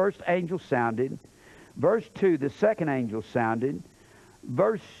 the first angel sounded. Verse 2, the second angel sounded.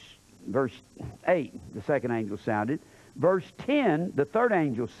 Verse 8, the second angel sounded. Verse 10, the third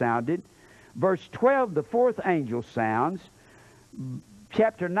angel sounded. Verse 12, the 4th angel sounds.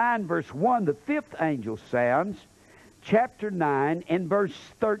 Chapter 9, verse 1, the 5th angel sounds. chapter 9 and verse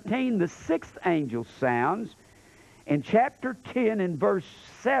 13, the sixth angel sounds. In chapter 10 and verse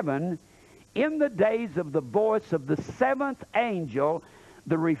 7, in the days of the voice of the seventh angel,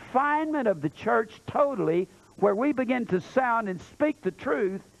 the refinement of the church totally, where we begin to sound and speak the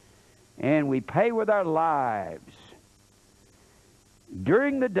truth, and we pay with our lives.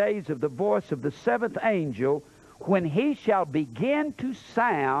 During the days of the voice of the seventh angel, when he shall begin to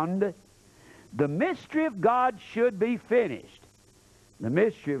sound, the mystery of God should be finished. The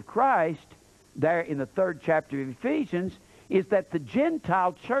mystery of Christ, there in the 3rd chapter of Ephesians, is that the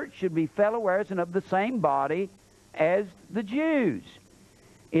Gentile church should be fellow heirs and of the same body as the Jews.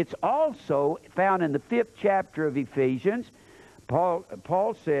 It's also found in the 5th chapter of Ephesians.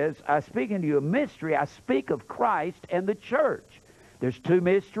 Paul says, I speak unto you a mystery. I speak of Christ and the church. There's two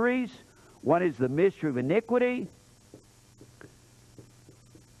mysteries. One is the mystery of iniquity.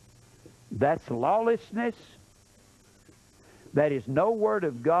 That's lawlessness. That is no word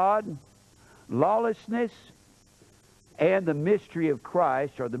of God. Lawlessness. And the mystery of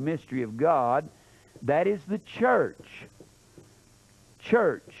Christ, or the mystery of God. That is the church.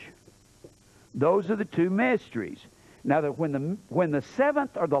 Church. Those are the two mysteries. Now, that when the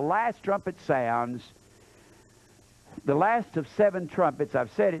seventh or the last trumpet sounds, the last of 7 trumpets,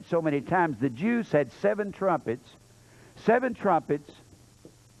 I've said it so many times, the Jews had 7 trumpets. 7 trumpets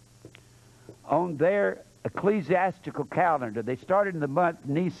on their ecclesiastical calendar. They started in the month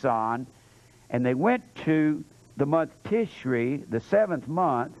Nisan, and they went to the month Tishri, the 7th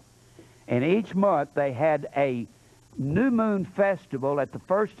month, and each month they had a new moon festival at the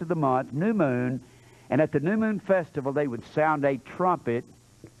first of the month, new moon, and at the new moon festival they would sound a trumpet,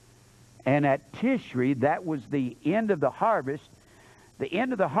 and at Tishri, that was the end of the harvest. The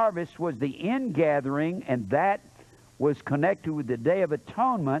end of the harvest was the ingathering, and that was connected with the Day of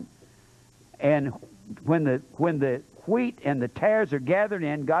Atonement. And when the wheat and the tares are gathered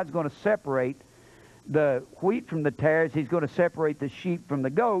in, God's going to separate the wheat from the tares. He's going to separate the sheep from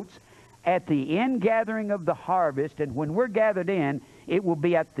the goats at the ingathering of the harvest. And when we're gathered in, it will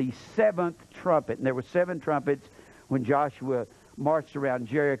be at the 7th trumpet. And there were 7 trumpets when Joshua marched around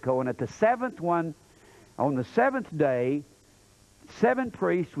Jericho. And at the 7th one, on the 7th day, 7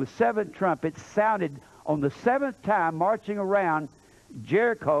 priests with 7 trumpets sounded on the 7th time, marching around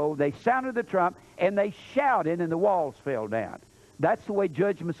Jericho. They sounded the trump, and they shouted, and the walls fell down. That's the way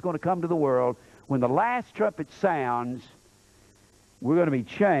judgment's going to come to the world. When the last trumpet sounds, we're going to be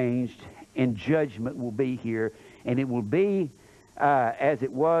changed, and judgment will be here. And it will be as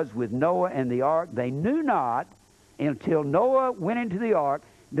it was with Noah and the ark. They knew not until Noah went into the ark.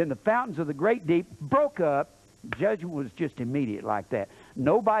 Then the fountains of the great deep broke up. Judgment was just immediate like that.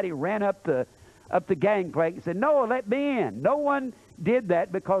 Nobody ran up the gangplank and said, Noah, let me in. No one did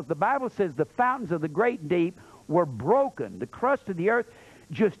that, because the Bible says the fountains of the great deep were broken. The crust of the earth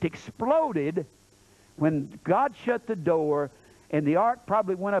just exploded when God shut the door, and the ark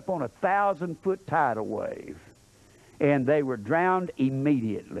probably went up on a 1,000-foot tidal wave, and they were drowned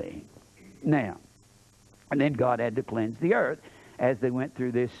immediately. Now, and then God had to cleanse the earth as they went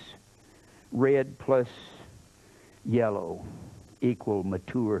through this red plus yellow equal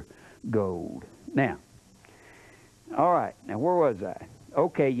mature gold. Now, all right, now where was I?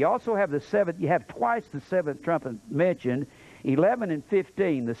 Okay, you also have the 7th, you have twice the 7th trumpet mentioned, 11 and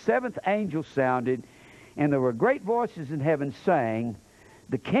 15. The 7th angel sounded, and there were great voices in heaven saying,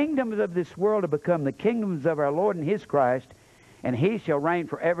 the kingdoms of this world have become the kingdoms of our Lord and his Christ, and he shall reign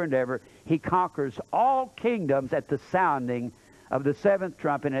forever and ever. He conquers all kingdoms at the sounding of the 7th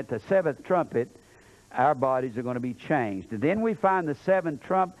trumpet. And at the 7th trumpet, our bodies are going to be changed. And then we find the 7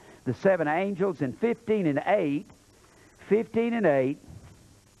 angels in 15 and 8. 15 and 8.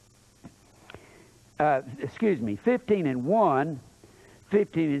 15 and 1.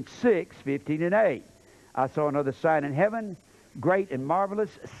 15 and 6. 15 and 8. I saw another sign in heaven, great and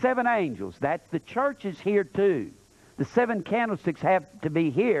marvelous, 7 angels. That's the church is here too. The 7 candlesticks have to be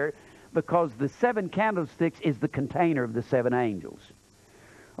here because the 7 candlesticks is the container of the 7 angels,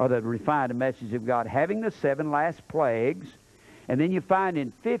 or the refined message of God, having the 7 last plagues. And then you find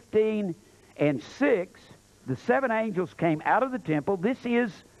in 15 and 6, the 7 angels came out of the temple. This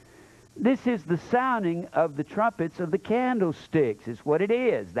is the sounding of the trumpets of the candlesticks. Is what it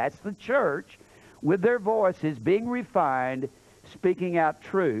is. That's the church with their voices being refined, speaking out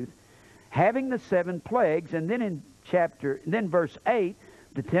truth, having the 7 plagues. And then then verse 8,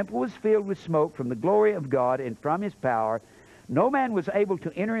 the temple was filled with smoke from the glory of God and from his power. No man was able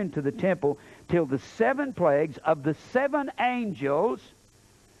to enter into the temple till the 7 plagues of the 7 angels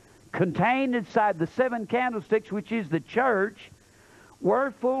contained inside the 7 candlesticks, which is the church,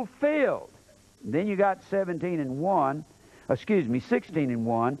 were fulfilled. Then you got 16 and 1.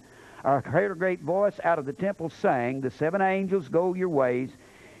 I heard a great voice out of the temple saying, the 7 angels, go your ways,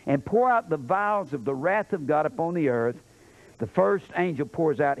 and pour out the vials of the wrath of God upon the earth. The first angel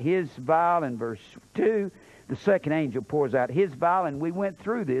pours out his vial in verse 2. The second angel pours out his vial, and we went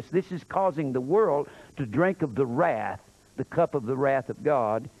through this. This is causing the world to drink of the wrath, the cup of the wrath of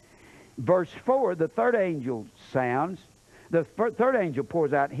God. Verse 4, the third angel sounds. The third angel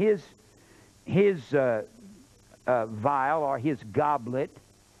pours out his vial or his goblet.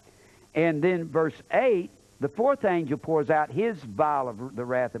 And then verse 8, the fourth angel pours out his vial of the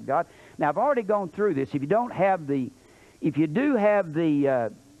wrath of God. Now, I've already gone through this. If you do have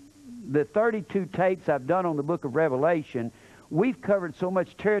the 32 tapes I've done on the book of Revelation, we've covered so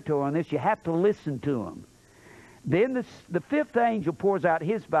much territory on this, you have to listen to them. Then the fifth angel pours out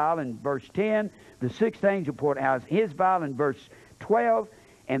his vial in verse 10. The sixth angel poured out his vial in verse 12.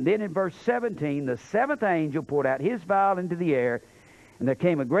 And then in verse 17, the seventh angel poured out his vial into the air. And there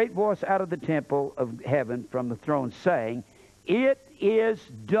came a great voice out of the temple of heaven from the throne saying, it is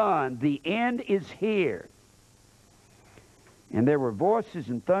done. The end is here. And there were voices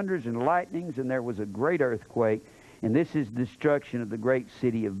and thunders and lightnings, and there was a great earthquake. And this is destruction of the great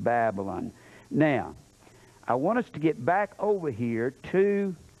city of Babylon. Now, I want us to get back over here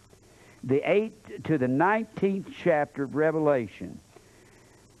to the 19th chapter of Revelation.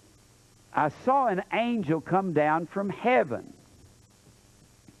 I saw an angel come down from heaven.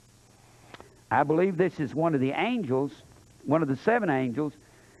 I believe this is one of the angels, one of the 7 angels,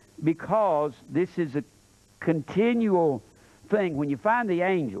 because this is a continual thing. When you find the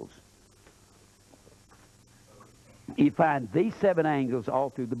angels, you find these 7 angels all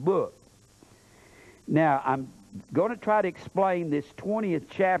through the book. Now, I'm going to try to explain this 20th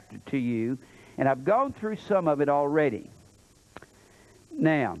chapter to you, and I've gone through some of it already.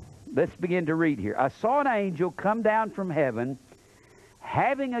 Now, let's begin to read here. I saw an angel come down from heaven,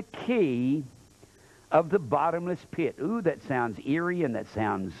 having a key of the bottomless pit. Ooh, that sounds eerie, and that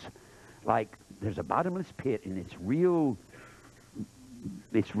sounds like there's a bottomless pit, and it's real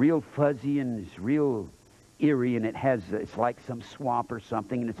fuzzy, and it's real eerie, and it's like some swamp or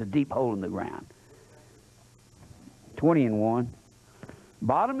something, and it's a deep hole in the ground. 20 and 1.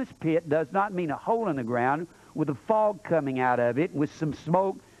 Bottomless pit does not mean a hole in the ground with a fog coming out of it, with some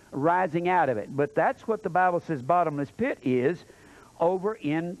smoke rising out of it. But that's what the Bible says bottomless pit is over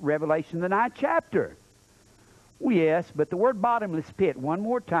in Revelation, the 9th chapter. Well, yes, but the word bottomless pit, one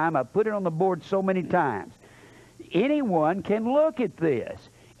more time, I've put it on the board so many times. Anyone can look at this.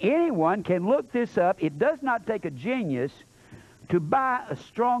 Anyone can look this up. It does not take a genius to buy a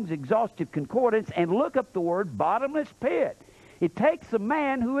Strong's Exhaustive Concordance and look up the word bottomless pit. It takes a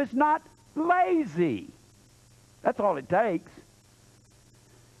man who is not lazy. That's all it takes.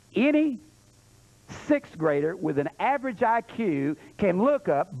 Any 6th grader with an average IQ can look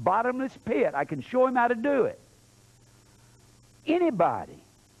up bottomless pit. I can show him how to do it. Anybody.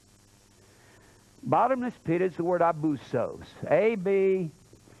 Bottomless pit is the word abusos. A-B-U-S-S-O-S.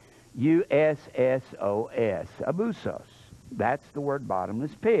 Abusos. That's the word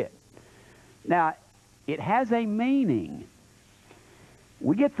bottomless pit. Now, it has a meaning.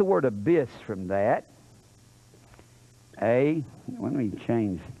 We get the word abyss from that. Let me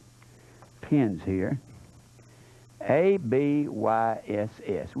change pens here.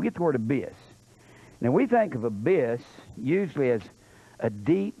 A-B-Y-S-S. We get the word abyss. Now, we think of abyss usually as a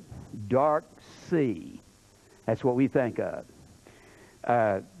deep, dark sea. That's what we think of.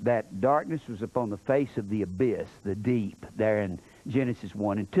 That darkness was upon the face of the abyss, the deep, there in Genesis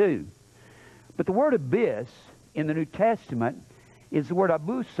 1 and 2. But the word abyss in the New Testament is the word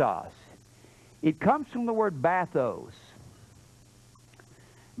abusos. It comes from the word bathos.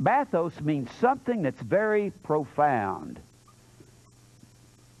 Bathos means something that's very profound.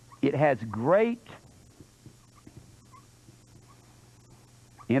 It has great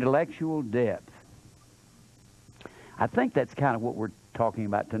intellectual depth. I think that's kind of what we're talking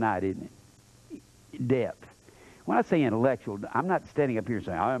about tonight, isn't it? Depth. When I say intellectual, I'm not standing up here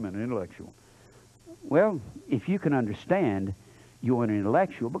saying, I'm an intellectual. Well, if you can understand, you're an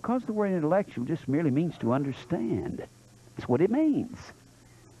intellectual, because the word intellectual just merely means to understand. That's what it means.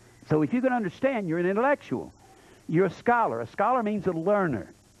 So if you can understand, you're an intellectual. You're a scholar. A scholar means a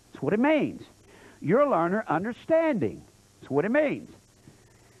learner. That's what it means. You're a learner understanding. That's what it means.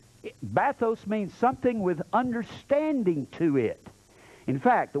 Bathos means something with understanding to it. In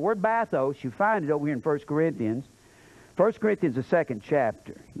fact, the word bathos, you find it over here in 1 Corinthians. 1 Corinthians, the 2nd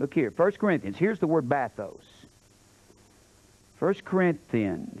chapter. Look here, 1 Corinthians. Here's the word bathos. 1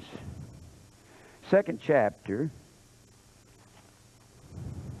 Corinthians, 2nd chapter.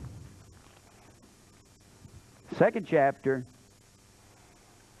 2nd chapter,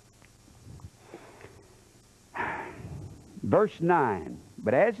 verse 9.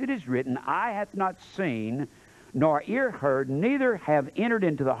 But as it is written, eye hath not seen, nor ear heard, neither have entered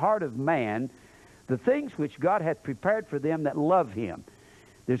into the heart of man the things which God hath prepared for them that love him.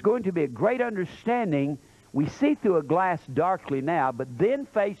 There's going to be a great understanding. We see through a glass darkly now, but then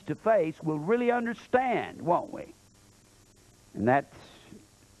face to face we'll really understand, won't we? And that's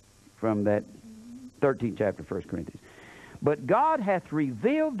from that 13th chapter, 1 Corinthians. But God hath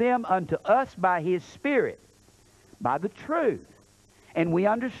revealed them unto us by his Spirit, by the truth. And we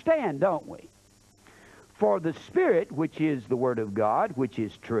understand, don't we? For the Spirit, which is the Word of God, which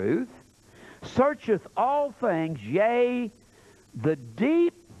is truth, searcheth all things, yea, the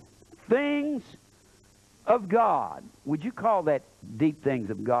deep things of God. Would you call that deep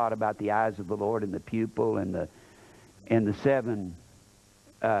things of God about the eyes of the Lord and the pupil and the seven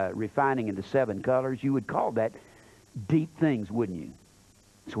refining into 7 colors? You would call that deep things, wouldn't you?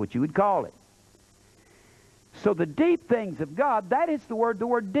 That's what you would call it. So the deep things of God, that is the word. The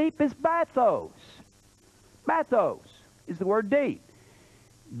word deep is bathos. Bathos is the word deep.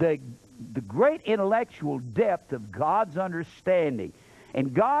 The great intellectual depth of God's understanding.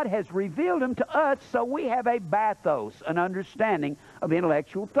 And God has revealed them to us, so we have a bathos, an understanding of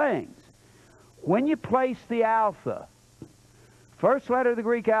intellectual things. When you place the alpha, first letter of the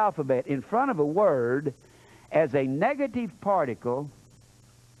Greek alphabet, in front of a word as a negative particle,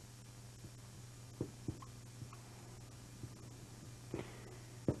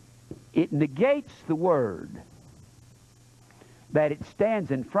 it negates the word that it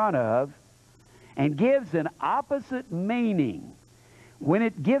stands in front of and gives an opposite meaning. When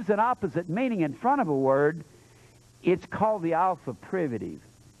it gives an opposite meaning in front of a word, it's called the alpha privative.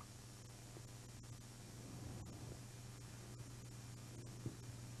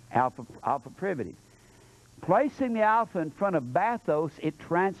 Alpha privative. Placing the alpha in front of bathos, it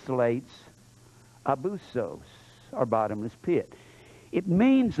translates abusos, or bottomless pit. It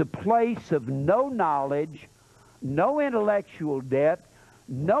means a place of no knowledge, no intellectual depth,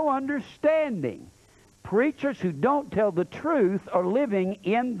 no understanding. Preachers who don't tell the truth are living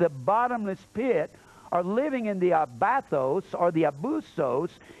in the bottomless pit, are living in the abathos or the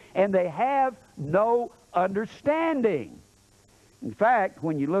abusos, and they have no understanding. In fact,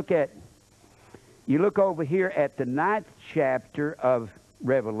 when you look over here at the 9th chapter of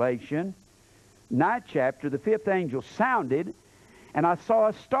Revelation, 9th chapter, the 5th angel sounded, and I saw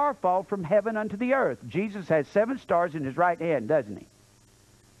a star fall from heaven unto the earth. Jesus has 7 stars in his right hand, doesn't he?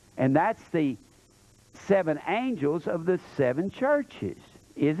 And that's the 7 angels of the 7 churches,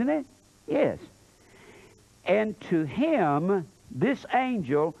 isn't it? Yes. And to him, this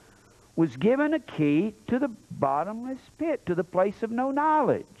angel, was given a key to the bottomless pit, to the place of no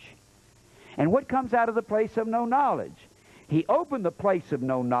knowledge. And what comes out of the place of no knowledge? He opened the place of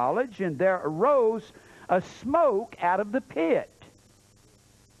no knowledge, and there arose a smoke out of the pit,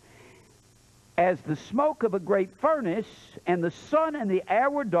 as the smoke of a great furnace, and the sun and the air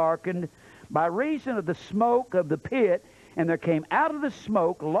were darkened by reason of the smoke of the pit, and there came out of the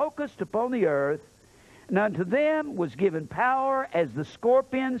smoke locusts upon the earth, and unto them was given power as the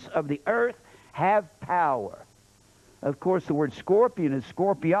scorpions of the earth have power. Of course, the word scorpion is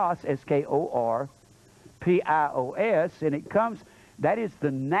scorpios, S-K-O-R-P-I-O-S, and it comes, that is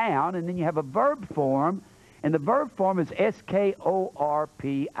the noun, and then you have a verb form, and the verb form is S-K-O-R-P-I-Z-O,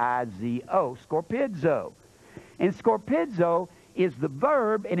 scorpizo. And scorpizo is the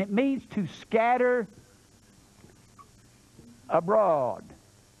verb, and it means to scatter abroad.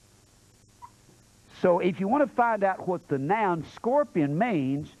 So if you want to find out what the noun scorpion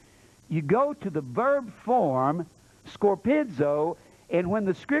means, you go to the verb form, scorpizo, and when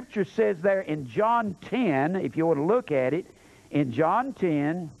the scripture says there in John 10, if you want to look at it, in John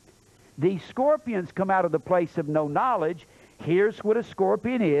 10, these scorpions come out of the place of no knowledge. Here's what a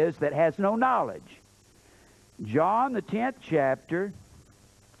scorpion is that has no knowledge. John, the 10th chapter,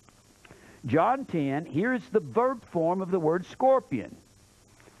 John 10, here's the verb form of the word scorpion.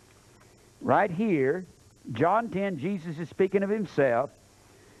 Right here, John 10, Jesus is speaking of himself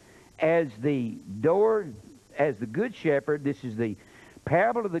as the door, as the good shepherd. This is the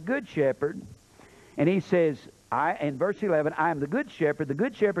parable of the good shepherd. And he says, in verse 11, I am the good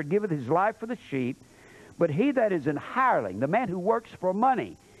shepherd giveth his life for the sheep, but he that is an hireling, the man who works for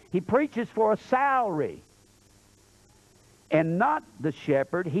money, he preaches for a salary, and not the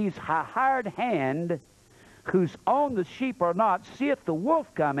shepherd, he's a hired hand, whose own the sheep are not, seeth the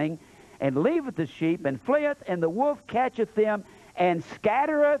wolf coming, and leaveth the sheep, and fleeth, and the wolf catcheth them, and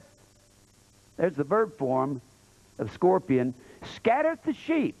scattereth, there's the verb form of scorpion, scattereth the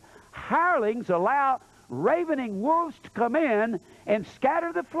sheep. Hirelings allow ravening wolves to come in and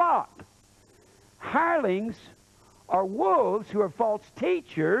scatter the flock. Hirelings are wolves who are false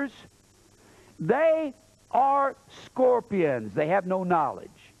teachers. They are scorpions. They have no knowledge.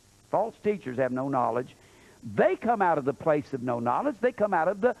 False teachers have no knowledge. They come out of the place of no knowledge. They come out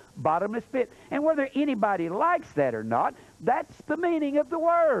of the bottomless pit. And whether anybody likes that or not, that's the meaning of the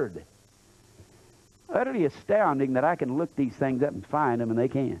word. Utterly astounding that I can look these things up and find them, and they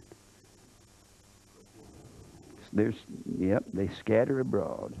can't. They scatter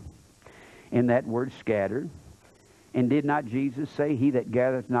abroad. In that word scatter, and did not Jesus say, he that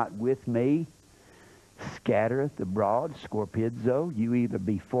gathereth not with me scattereth abroad, scorpidzo? You either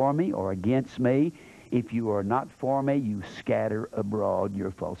be for me or against me. If you are not for me, you scatter abroad. You're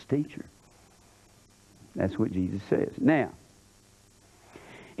a false teacher. That's what Jesus says. Now,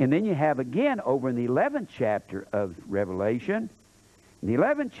 and then you have again over in the 11th chapter of Revelation, in the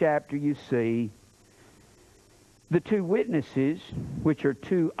 11th chapter you see the two witnesses, which are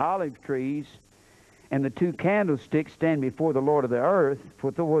two olive trees, and the two candlesticks stand before the Lord of the earth,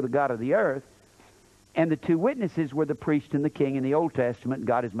 before the God of the earth. And the two witnesses were the priest and the king in the Old Testament.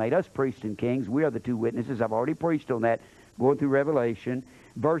 God has made us priests and kings. We are the two witnesses. I've already preached on that, going through Revelation.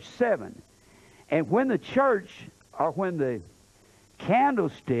 Verse 7. And when the church, or when the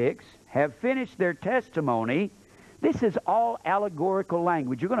candlesticks have finished their testimony, this is all allegorical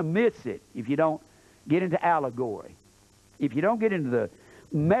language. You're going to miss it if you don't get into allegory, if you don't get into the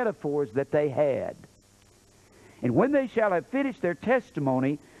metaphors that they had. And when they shall have finished their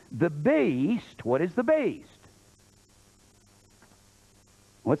testimony, the beast, what is the beast?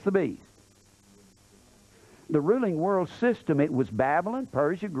 What's the beast? The ruling world system. It was Babylon,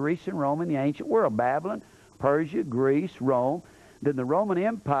 Persia, Greece, and Rome in the ancient world. Babylon, Persia, Greece, Rome. Then the Roman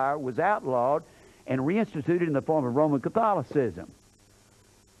Empire was outlawed and reinstituted in the form of Roman Catholicism.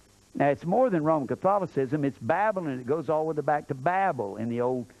 Now, it's more than Roman Catholicism. It's Babylon. It goes all the way back to Babel in the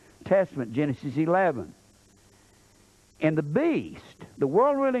Old Testament, Genesis 11. And the beast, the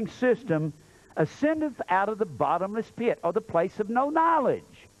world-ruling system, ascendeth out of the bottomless pit, or the place of no knowledge,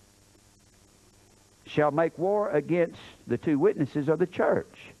 shall make war against the two witnesses of the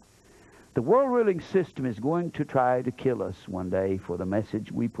church. The world-ruling system is going to try to kill us one day for the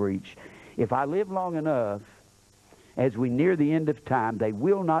message we preach. If I live long enough, as we near the end of time, they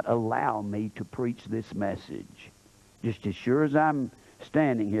will not allow me to preach this message. Just as sure as I'm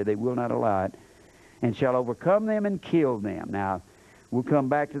standing here, they will not allow it. And shall overcome them and kill them. Now, we'll come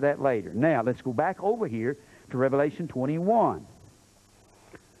back to that later. Now, let's go back over here to Revelation 21.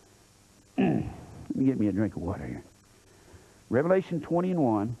 Let me get me a drink of water here. Revelation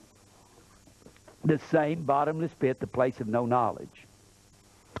 21, the same bottomless pit, the place of no knowledge.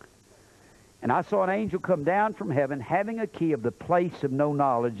 And I saw an angel come down from heaven, having a key of the place of no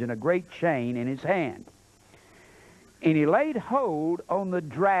knowledge and a great chain in his hand. And he laid hold on the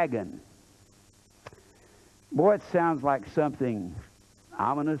dragon. Boy, it sounds like something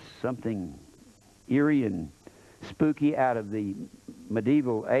ominous, something eerie and spooky out of the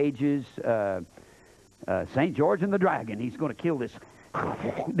medieval ages. St. George and the dragon. He's going to kill this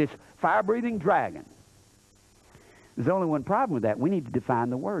fire-breathing dragon. There's only one problem with that. We need to define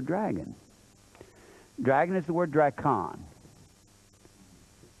the word dragon. Dragon is the word drakon.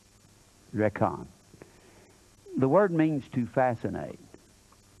 Drakon. The word means to fascinate.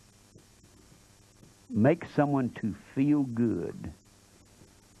 Make someone to feel good.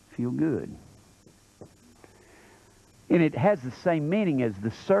 Feel good. And it has the same meaning as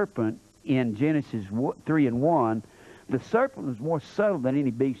the serpent in Genesis 3:1. The serpent was more subtle than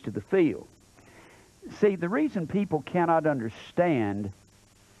any beast of the field. See, the reason people cannot understand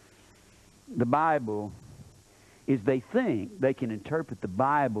the Bible is they think they can interpret the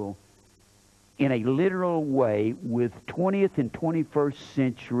Bible in a literal way with 20th and 21st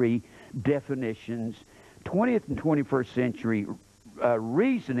century definitions, 20th and 21st century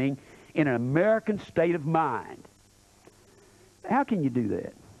reasoning in an American state of mind. How can you do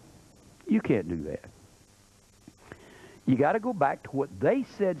that? You can't do that. You got to go back to what they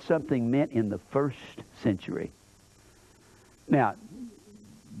said something meant in the first century. Now,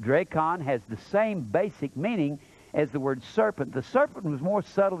 drakon has the same basic meaning as the word serpent. The serpent was more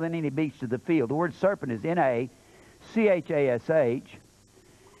subtle than any beast of the field. The word serpent is N-A-C-H-A-S-H.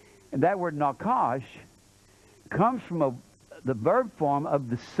 And that word nakash comes from the verb form of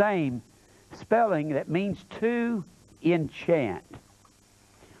the same spelling that means to enchant.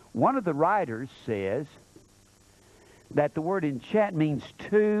 One of the writers says that the word enchant means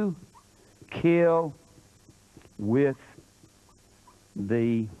to kill with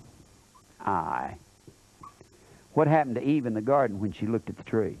the eye. What happened to Eve in the garden when she looked at the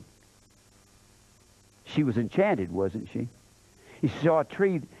tree? She was enchanted, wasn't she? She saw a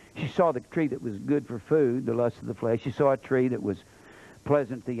tree. She saw the tree that was good for food, the lust of the flesh. She saw a tree that was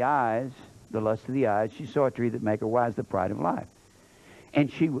pleasant to the eyes, the lust of the eyes. She saw a tree that make her wise, the pride of life.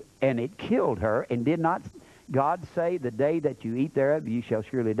 And it killed her. And did not God say, the day that you eat thereof, you shall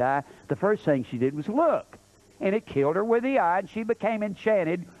surely die? The first thing she did was look. And it killed her with the eye, and she became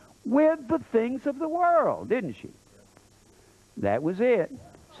enchanted with the things of the world, didn't she? That was it.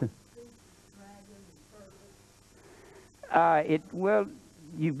 So,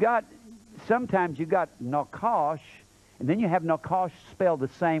 sometimes you've got nakash, and then you have nakash spelled the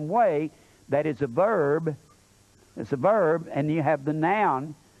same way. That is a verb. It's a verb, and you have the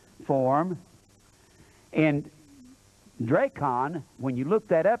noun form. And Dracon, when you look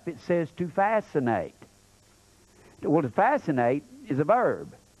that up, it says to fascinate. Well, to fascinate is a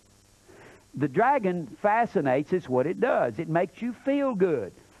verb. The dragon fascinates is what it does. It makes you feel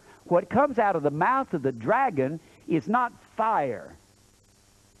good. What comes out of the mouth of the dragon is not fire.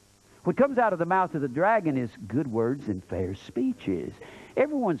 What comes out of the mouth of the dragon is good words and fair speeches.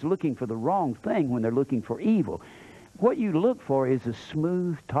 Everyone's looking for the wrong thing when they're looking for evil. What you look for is a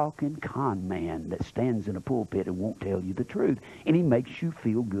smooth-talking con man that stands in a pulpit and won't tell you the truth. And he makes you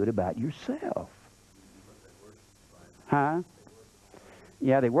feel good about yourself. Huh?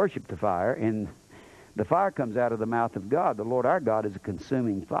 Yeah, they worship the fire, and the fire comes out of the mouth of God. The Lord our God is a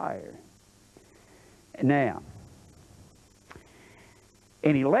consuming fire. Now,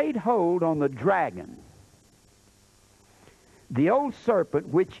 and he laid hold on the dragon, the old serpent,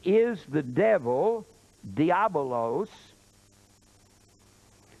 which is the devil, diabolos.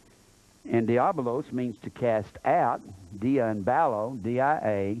 And diabolos means to cast out. Dia and balo,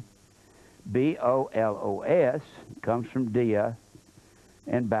 D-I-A. B-O-L-O-S, comes from dia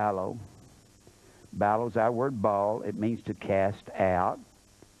and balo. Balo is our word ball. It means to cast out.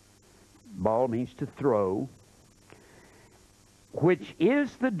 Ball means to throw. Which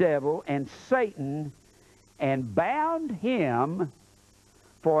is the devil and Satan, and bound him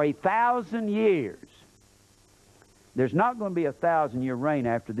for 1,000 years. There's not going to be a 1,000-year reign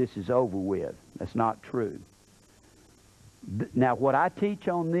after this is over with. That's not true. Now, what I teach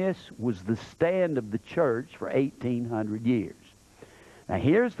on this was the stand of the church for 1,800 years. Now,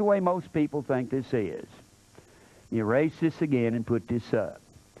 here's the way most people think this is. You erase this again and put this up.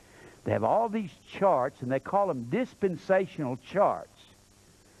 They have all these charts, and they call them dispensational charts.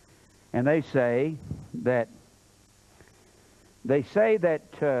 And they say that that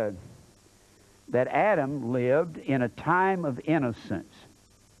Adam lived in a time of innocence.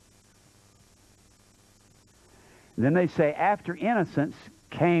 Then they say after innocence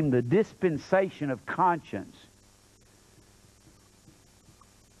came the dispensation of conscience.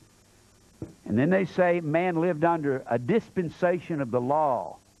 And then they say man lived under a dispensation of the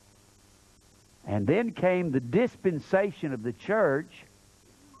law. And then came the dispensation of the church.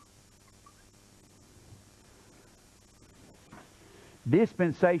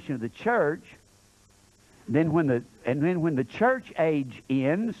 Dispensation of the church. Then when the church age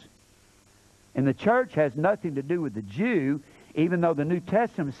ends, and the church has nothing to do with the Jew, even though the New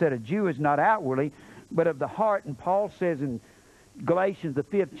Testament said a Jew is not outwardly, but of the heart. And Paul says in Galatians, the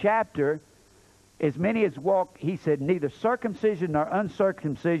 5th chapter, as many as walk, he said, neither circumcision nor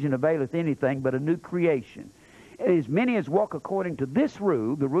uncircumcision availeth anything, but a new creation. As many as walk according to this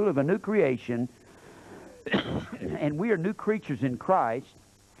rule, the rule of a new creation, and we are new creatures in Christ,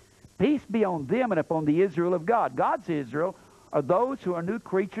 peace be on them and upon the Israel of God. God's Israel are those who are new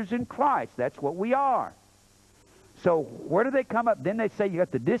creatures in Christ. That's what we are. So where do they come up? Then they say you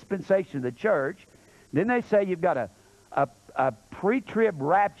got the dispensation of the church. Then they say you've got a pre-trib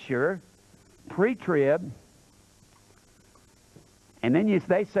rapture, pre-trib. And then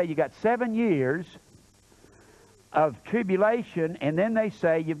they say you got 7 years of tribulation. And then they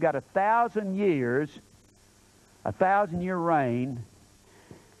say you've got 1,000 years, 1,000-year reign.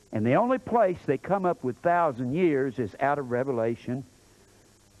 And the only place they come up with 1,000 years is out of Revelation,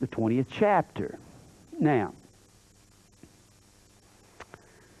 the 20th chapter. Now,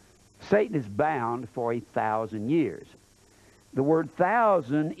 Satan is bound for 1,000 years. The word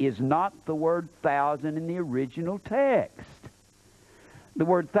 1,000 is not the word 1,000 in the original text. The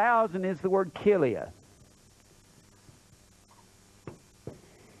word 1,000 is the word kilia.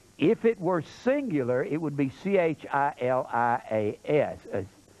 If it were singular, it would be C-H-I-L-I-A-S.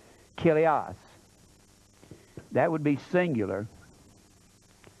 Kilias. That would be singular.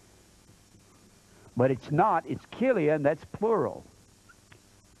 But it's not. It's kilia, and that's plural.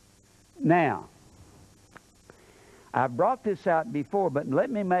 Now, I've brought this out before, but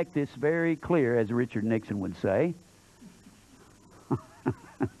let me make this very clear, as Richard Nixon would say.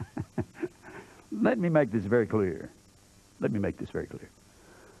 Let me make this very clear. Let me make this very clear.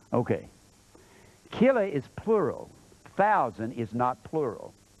 Okay. Kili is plural. 1,000 is not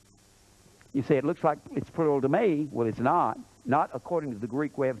plural. You say, it looks like it's plural to me. Well, it's not. Not according to the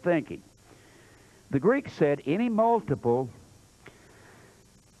Greek way of thinking. The Greek said any multiple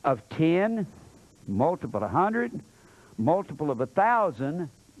of 10, multiple of 100, multiple of 1,000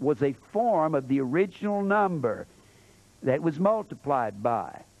 was a form of the original number that was multiplied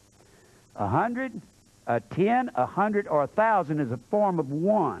by. 100, 10, 100, or 1,000 is a form of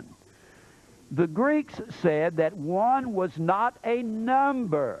 1. The Greeks said that 1 was not a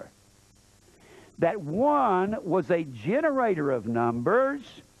number. That 1 was a generator of numbers,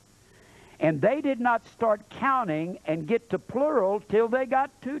 and they did not start counting and get to plural till they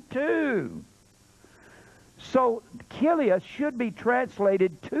got to 2. So Kilia should be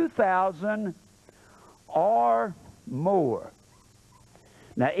translated 2,000 or more.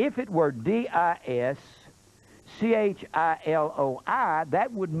 Now, if it were D-I-S-C-H-I-L-O-I,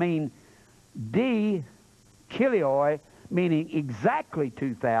 that would mean D-Kilioi, meaning exactly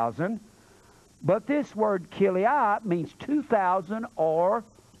 2,000. But this word Kilia means 2,000 or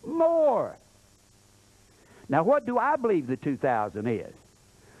more. Now, what do I believe the 2,000 is?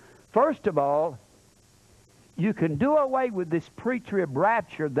 First of all, you can do away with this pre-trib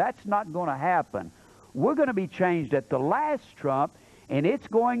rapture. That's not going to happen. We're going to be changed at the last trump, and it's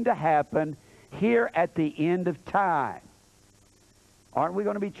going to happen here at the end of time. Aren't we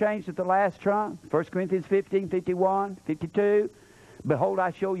going to be changed at the last trump? 1 Corinthians 15, 51, 52. Behold,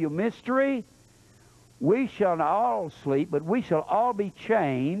 I show you a mystery. We shall not all sleep, but we shall all be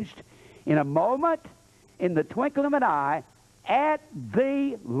changed in a moment, in the twinkling of an eye, at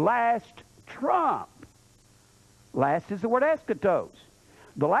the last trump. Last is the word eschatos.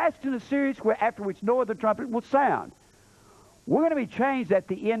 The last in the series after which no other trumpet will sound. We're going to be changed at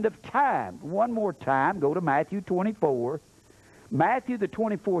the end of time. One more time, go to Matthew 24. Matthew, the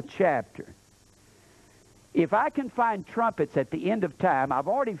 24th chapter. If I can find trumpets at the end of time, I've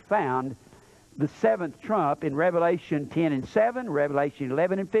already found the 7th trump in Revelation 10 and 7, Revelation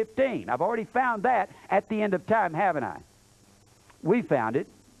 11 and 15. I've already found that at the end of time, haven't I? We found it.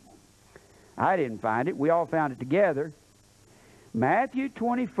 I didn't find it. We all found it together. Matthew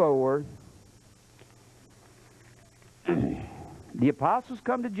 24. The apostles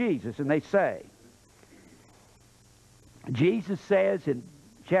come to Jesus and they say, Jesus says in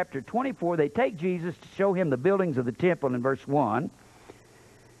chapter 24, they take Jesus to show him the buildings of the temple in verse 1.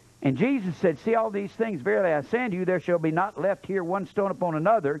 And Jesus said, see all these things, verily I say unto you, there shall be not left here one stone upon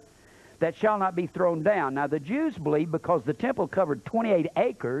another that shall not be thrown down. Now the Jews believed, because the temple covered 28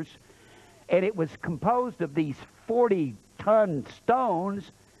 acres, and it was composed of these 40-ton stones,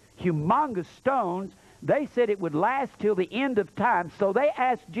 humongous stones, they said it would last till the end of time. So they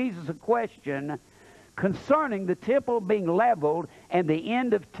asked Jesus a question concerning the temple being leveled and the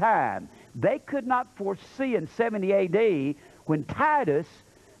end of time. They could not foresee in 70 A.D. when Titus,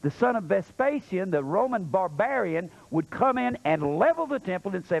 the son of Vespasian, the Roman barbarian, would come in and level the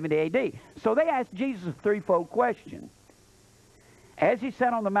temple in 70 A.D. So they asked Jesus a threefold question. As he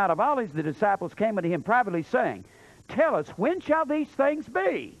sat on the Mount of Olives, the disciples came unto him privately, saying, tell us, when shall these things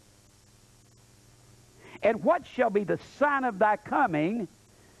be? And what shall be the sign of thy coming?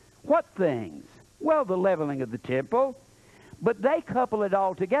 What things? Well, the leveling of the temple. But they couple it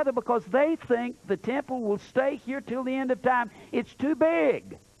all together because they think the temple will stay here till the end of time. It's too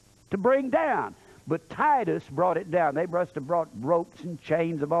big to bring down. But Titus brought it down. They must have brought ropes and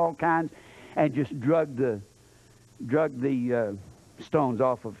chains of all kinds and just drug the stones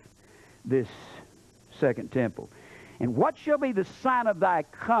off of this second temple. And what shall be the sign of thy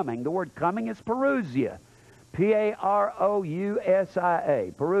coming? The word coming is parousia. P-A-R-O-U-S-I-A.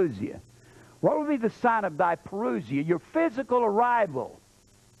 Parousia. What will be the sign of thy parousia? Your physical arrival.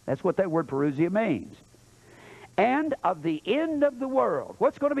 That's what that word parousia means. And of the end of the world.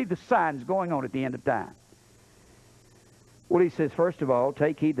 What's going to be the signs going on at the end of time? Well, he says, first of all,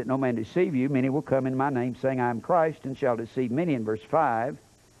 take heed that no man deceive you. Many will come in my name, saying, I am Christ, and shall deceive many, in verse 5.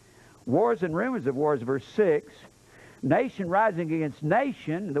 Wars and rumors of wars, verse 6. Nation rising against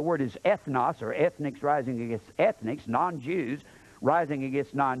nation. The word is ethnos, or ethnics rising against ethnics. Non-Jews rising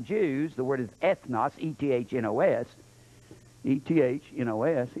against non-Jews. The word is ethnos, E-T-H-N-O-S.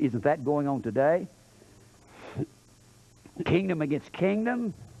 E-T-H-N-O-S. Isn't that going on today? Kingdom against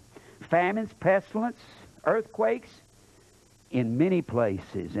kingdom. Famines, pestilence, earthquakes. In many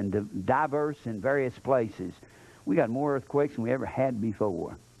places, and diverse in various places. We got more earthquakes than we ever had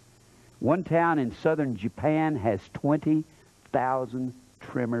before. One town in southern Japan has 20,000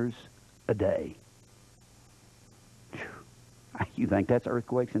 tremors a day. You think that's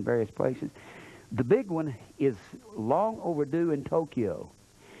earthquakes in various places? The big one is long overdue in Tokyo.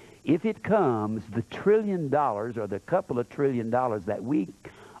 If it comes, the $1 trillion or the couple of $1 trillion that we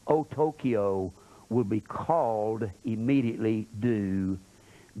owe Tokyo will be called immediately due.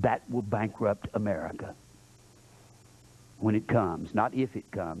 That will bankrupt America. When it comes, not if it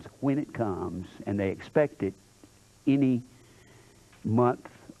comes, when it comes, and they expect it any month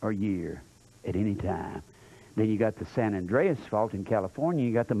or year at any time. Then you got the San Andreas fault in California.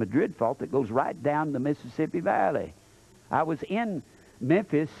 You got the Madrid fault that goes right down the Mississippi Valley. I was in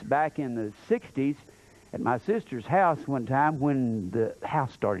Memphis back in the 60s at my sister's house one time when the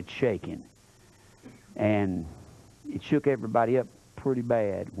house started shaking. And it shook everybody up pretty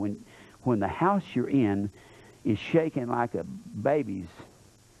bad. When the house you're in is shaking like a baby's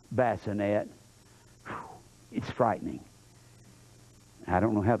bassinet, it's frightening. I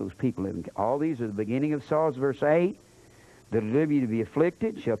don't know how those people live. All these are the beginning of Psalms, verse 8. That deliver you to be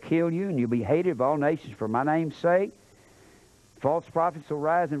afflicted, shall kill you, and you'll be hated of all nations for my name's sake. False prophets will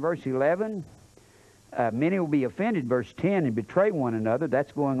rise in verse 11. Many will be offended, verse 10, and betray one another.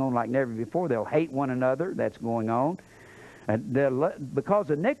 That's going on like never before. They'll hate one another. That's going on.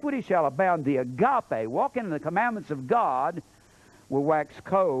 Because iniquity shall abound, the agape, walking in the commandments of God, will wax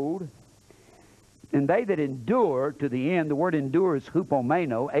cold. And they that endure to the end, the word endure is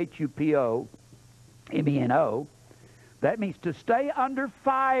hupomeno, H-U-P-O-M-E-N-O. That means to stay under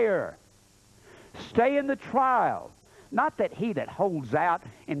fire. Stay in the trial. Not that he that holds out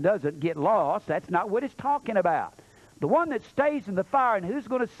and doesn't get lost. That's not what it's talking about. The one that stays in the fire, and who's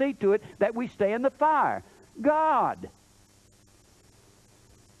going to see to it that we stay in the fire? God.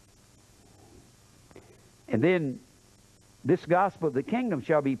 And then this gospel of the kingdom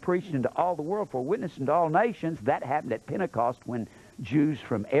shall be preached into all the world for a witness unto all nations. That happened at Pentecost when Jews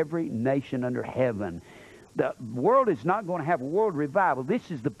from every nation under heaven. The world is not going to have a world revival. This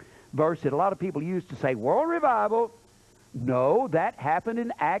is the verse that a lot of people use to say, world revival. No, that happened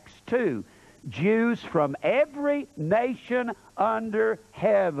in Acts 2. Jews from every nation under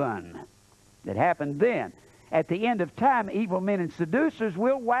heaven. That happened then. At the end of time, evil men and seducers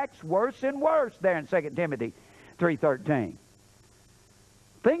will wax worse and worse, there in 2 Timothy 3:13.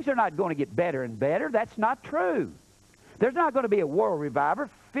 Things are not going to get better and better. That's not true. There's not going to be a world revival.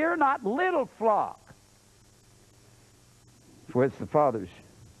 Fear not, little flock. For it's the Father's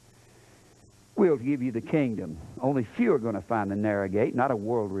will to give you the kingdom. Only few are going to find the narrow gate, not a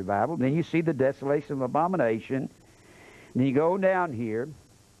world revival. Then you see the desolation of abomination. Then you go down here,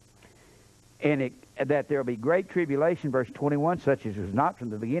 and that there will be great tribulation, verse 21, such as was not from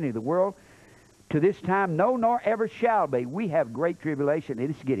the beginning of the world, to this time, no, nor ever shall be. We have great tribulation. It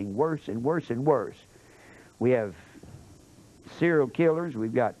is getting worse and worse and worse. We have serial killers.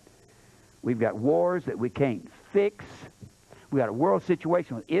 We've got wars that we can't fix. We got a world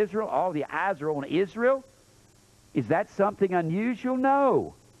situation with Israel. All the eyes are on Israel. Is that something unusual?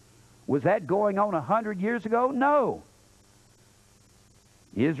 No. Was that going on 100 years ago? No.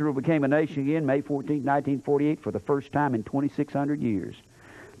 Israel became a nation again May 14, 1948, for the first time in 2,600 years.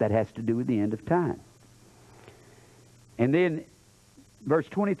 That has to do with the end of time. And then, verse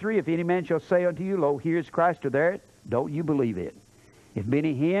 23, if any man shall say unto you, lo, here is Christ, or there, don't you believe it. If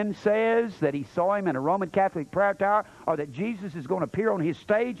Benny Hinn says that he saw him in a Roman Catholic prayer tower, or that Jesus is going to appear on his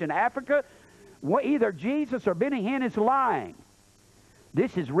stage in Africa, either Jesus or Benny Hinn is lying.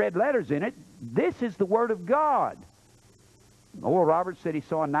 This is red letters in it. This is the Word of God. Oral Roberts said he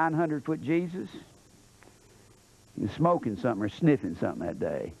saw a 900-foot Jesus. He was smoking something or sniffing something that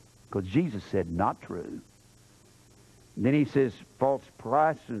day, because Jesus said not true. Then he says false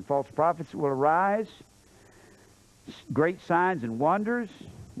Christs and false prophets will arise, great signs and wonders,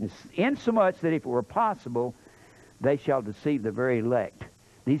 insomuch that if it were possible, they shall deceive the very elect.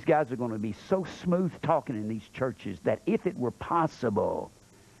 These guys are going to be so smooth talking in these churches that if it were possible,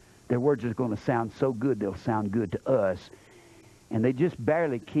 their words are going to sound so good, they'll sound good to us. And they just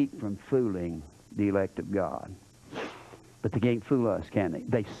barely keep from fooling the elect of God. But they can't fool us, can they?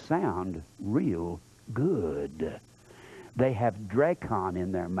 They sound real good. They have Dracon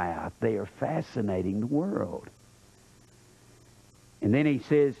in their mouth. They are fascinating the world. And then he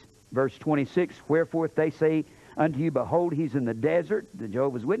says, verse 26, wherefore if they say unto you, behold, he's in the desert. The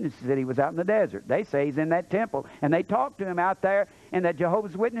Jehovah's Witnesses said he was out in the desert. They say he's in that temple. And they talk to him out there in that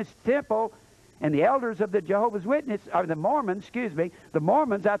Jehovah's Witness temple. And the elders of the Jehovah's Witness, or the Mormons, the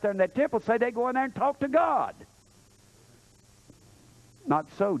Mormons out there in that temple say they go in there and talk to God. Not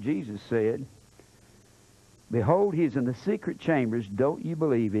so, Jesus said. Behold, he is in the secret chambers. Don't you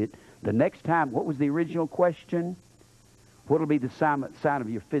believe it? The next time, what was the original question? What will be the sign of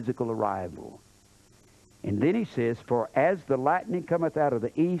your physical arrival? And then he says, for as the lightning cometh out of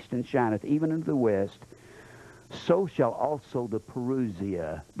the east and shineth even into the west, so shall also the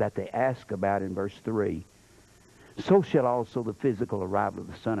parousia that they ask about in verse 3. So shall also the physical arrival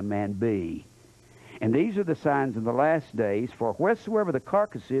of the Son of Man be. And these are the signs in the last days. For wheresoever the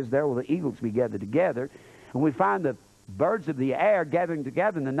carcass is, there will the eagles be gathered together. And we find the birds of the air gathering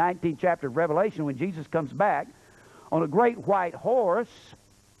together in the 19th chapter of Revelation when Jesus comes back on a great white horse.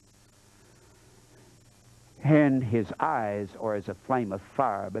 And his eyes are as a flame of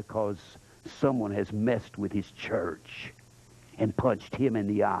fire because someone has messed with his church and punched him in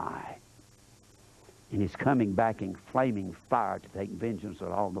the eye. And he's coming back in flaming fire to take vengeance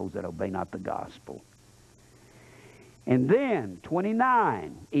on all those that obey not the gospel. And then,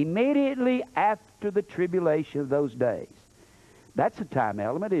 29, immediately after the tribulation of those days. That's a time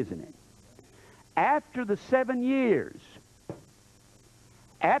element, isn't it? After the 7 years,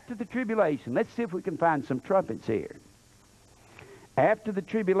 after the tribulation, let's see if we can find some trumpets here. After the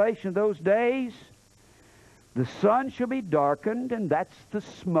tribulation of those days, the sun shall be darkened, and that's the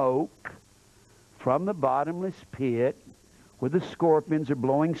smoke from the bottomless pit where the scorpions are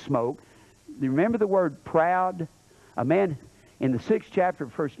blowing smoke. You remember the word proud? A man, in the 6th chapter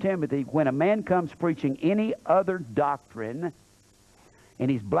of 1 Timothy, when a man comes preaching any other doctrine,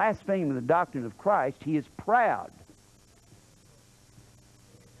 and he's blaspheming the doctrine of Christ, he is proud.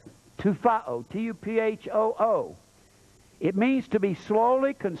 Tupho, T-U-P-H-O-O. It means to be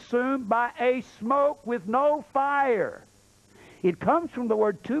slowly consumed by a smoke with no fire. It comes from the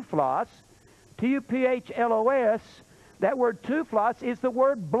word tuflos, T-U-P-H-L-O-S. That word tuflos is the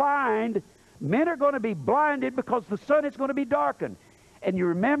word blind. Men are going to be blinded because the sun is going to be darkened. And you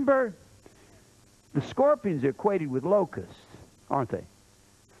remember, the scorpions are equated with locusts, aren't they?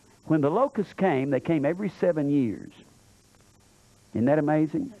 When the locusts came, they came every 7 years. Isn't that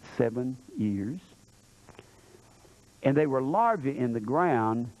amazing? 7 years. And they were larvae in the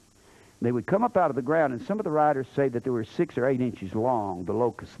ground. They would come up out of the ground, and some of the writers say that they were 6 or 8 inches long, the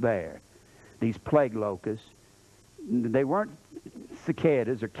locusts there. These plague locusts. They weren't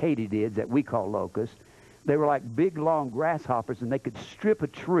cicadas or katydids that we call locusts. They were like big, long grasshoppers, and they could strip a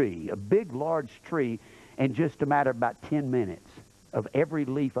tree, a big, large tree, in just a matter of about 10 minutes of every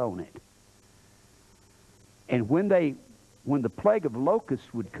leaf on it. And when the plague of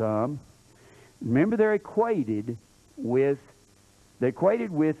locusts would come, remember they're equated with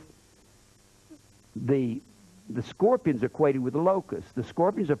the scorpions are equated with the locusts. The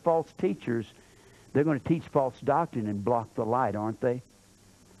scorpions are false teachers. They're going to teach false doctrine and block the light, aren't they?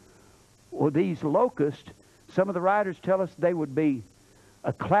 Well, these locusts, some of the writers tell us they would be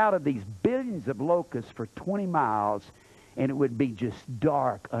a cloud of these billions of locusts for 20 miles, and it would be just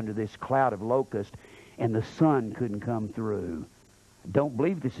dark under this cloud of locusts, and the sun couldn't come through. Don't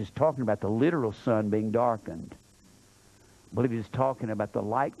believe this is talking about the literal sun being darkened. I believe it's talking about the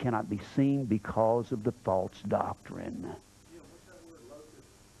light cannot be seen because of the false doctrine. Yeah, what's that word, locust?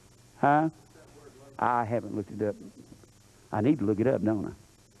 Huh? What's that word, locust? I haven't looked it up. I need to look it up, don't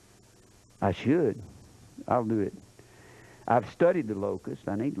I? I should. I'll do it. I've studied the locust.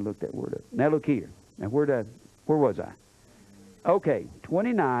 I need to look that word up. Now look here. Now where was I? Okay,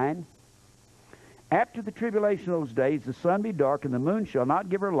 29. After the tribulation of those days, the sun be dark, and the moon shall not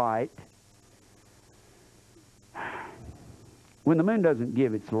give her light. When the moon doesn't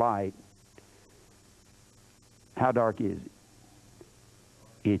give its light, how dark is it?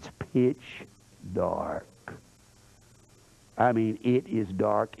 It's pitch dark. I mean, it is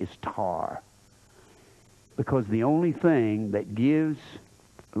dark as tar. Because the only thing that gives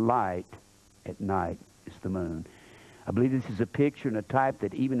light at night is the moon. I believe this is a picture and a type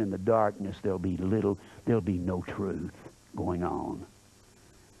that even in the darkness there'll be no truth going on.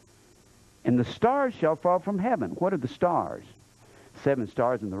 And the stars shall fall from heaven. What are the stars? 7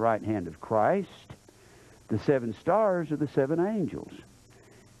 stars in the right hand of Christ. The 7 stars are the 7 angels.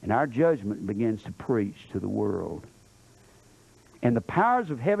 And our judgment begins to preach to the world. And the powers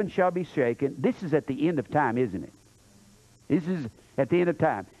of heaven shall be shaken. This is at the end of time, isn't it? This is at the end of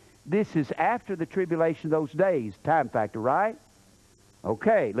time. This is after the tribulation of those days. Time factor, right?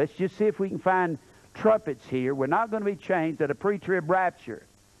 Okay, let's just see if we can find trumpets here. We're not going to be changed at a pre-trib rapture.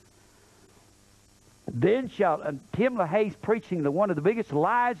 Then shall Tim LaHaye's preaching one of the biggest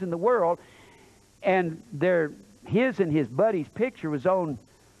lies in the world, and his and his buddy's picture was on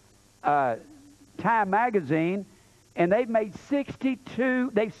Time magazine, and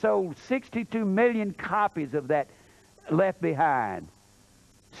they've sold 62 million copies of that Left Behind.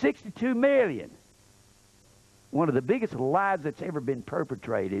 62 million. One of the biggest lies that's ever been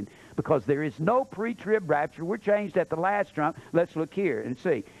perpetrated, because there is no pre-trib rapture. We're changed at the last trump. Let's look here and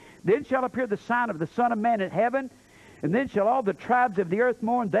see. Then shall appear the sign of the Son of Man in heaven, and then shall all the tribes of the earth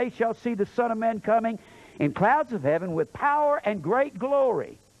mourn. They shall see the Son of Man coming in clouds of heaven with power and great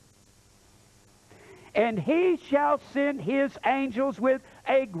glory. And he shall send his angels with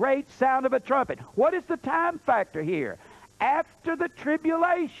a great sound of a trumpet. What is the time factor here? After the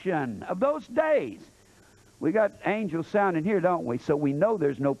tribulation of those days. We got angels sounding here, don't we? So we know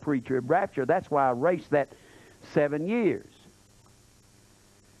there's no pre-trib rapture. That's why I erased that 7 years.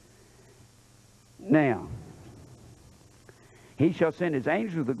 Now, he shall send his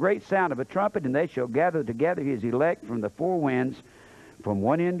angels with a great sound of a trumpet, and they shall gather together his elect from the four winds, from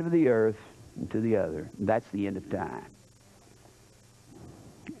one end of the earth to the other. That's the end of time.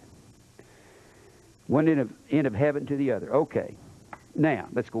 One end of heaven to the other. Okay. Now,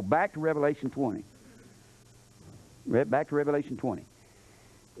 let's go back to Revelation 20. Back to Revelation 20.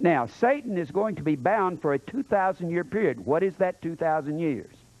 Now, Satan is going to be bound for a 2,000-year period. What is that 2,000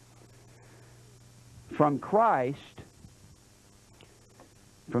 years? From Christ,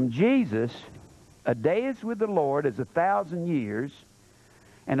 from Jesus, a day is with the Lord as 1,000 years,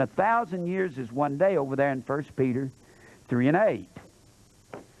 and 1,000 years is one day over there in 1 Peter 3 and 8.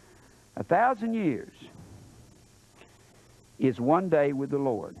 1,000 years is one day with the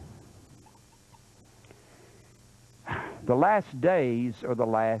Lord. The last days are the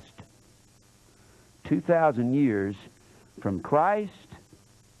last 2,000 years from Christ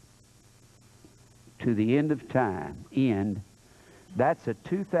to the end of time. That's a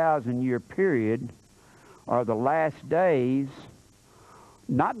 2,000-year period, or the last days,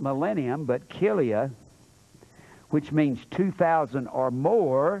 not millennium, but kilia, which means 2,000 or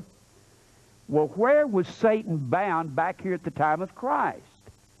more. Well, where was Satan bound back here at the time of Christ?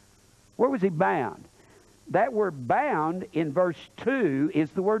 Where was he bound? That word bound in verse 2 is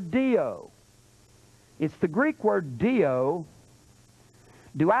the word dio. It's the Greek word dio.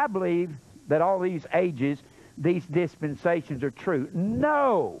 Do I believe that all these ages, these dispensations are true?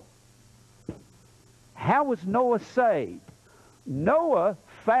 No. How was Noah saved? Noah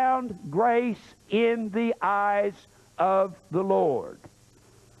found grace in the eyes of the Lord.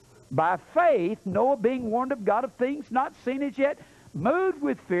 By faith, Noah, being warned of God of things not seen as yet, moved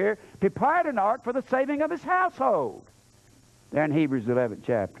with fear, prepared an ark for the saving of his household. There in Hebrews 11th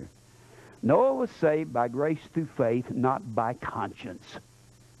chapter. Noah was saved by grace through faith, not by conscience.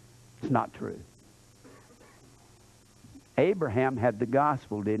 It's not true. Abraham had the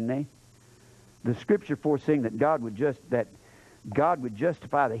gospel, didn't he? The scripture foreseeing that God would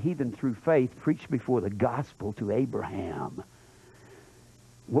justify the heathen through faith preached before the gospel to Abraham.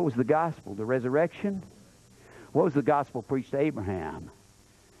 What was the gospel? The resurrection? What was the gospel preached to Abraham?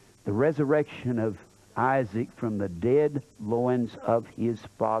 The resurrection of Isaac from the dead loins of his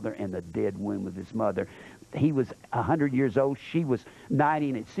father and the dead womb of his mother. He was 100 years old. She was 90,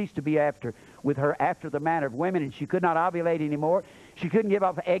 and it ceased to be with her after the manner of women, and she could not ovulate anymore. She couldn't give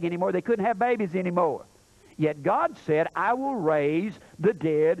off an egg anymore. They couldn't have babies anymore. Yet God said, I will raise the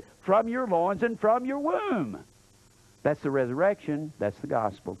dead from your loins and from your womb. That's the resurrection. That's the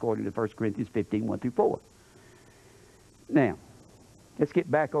gospel, according to 1 Corinthians 15, 1 through 4. Now, let's get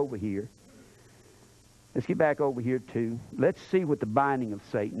back over here. Let's see what the binding of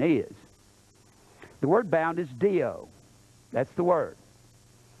Satan is. The word bound is dio. That's the word.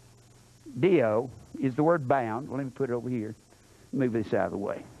 Dio is the word bound. Well, let me put it over here. Move this out of the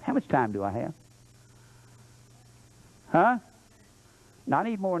way. How much time do I have? Huh? No, I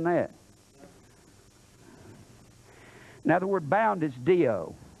need more than that. Now, the word bound is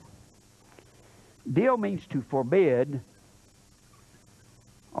dio. Dio means to forbid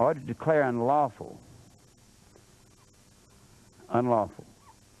or to declare unlawful. Unlawful.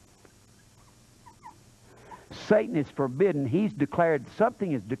 Satan is forbidden.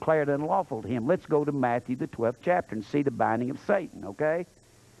 Something is declared unlawful to him. Let's go to Matthew, the 12th chapter, and see the binding of Satan, okay?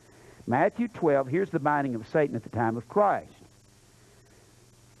 Matthew 12, here's the binding of Satan at the time of Christ.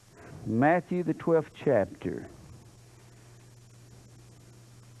 Matthew, the 12th chapter.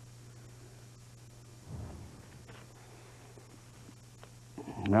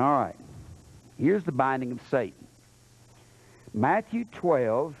 All right. Here's the binding of Satan. Matthew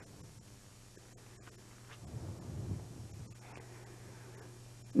 12.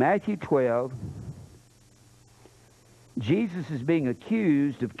 Matthew 12. Jesus is being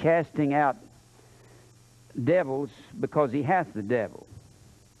accused of casting out devils because he hath the devil.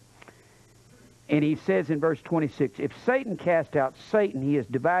 And he says in verse 26, if Satan cast out Satan, he is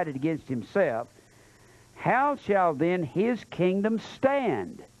divided against himself. How shall then his kingdom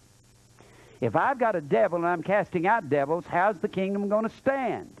stand? If I've got a devil and I'm casting out devils, how's the kingdom going to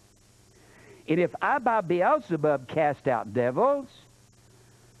stand? And if I by Beelzebub cast out devils,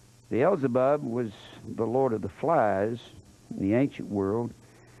 Beelzebub was the lord of the flies in the ancient world,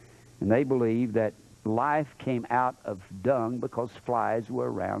 and they believed that life came out of dung because flies were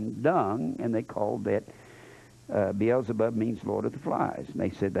around dung, and they called that Beelzebub means lord of the flies. And they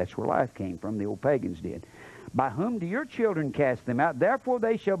said that's where life came from, the old pagans did. By whom do your children cast them out? Therefore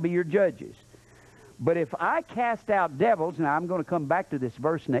they shall be your judges. But if I cast out devils, now I'm going to come back to this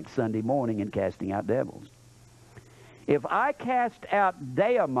verse next Sunday morning in casting out devils. If I cast out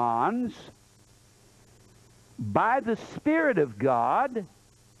daemons by the Spirit of God,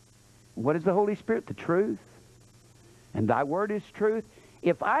 what is the Holy Spirit? The truth. And thy word is truth.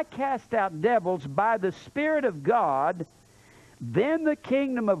 If I cast out devils by the Spirit of God, then the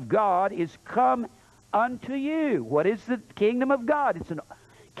kingdom of God is come unto you. What is the kingdom of God?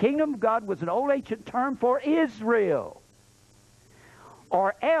 Kingdom of God was an old ancient term for Israel.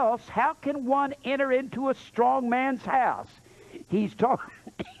 Or else, how can one enter into a strong man's house? He's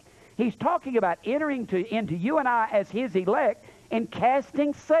talking about entering into you and I as his elect and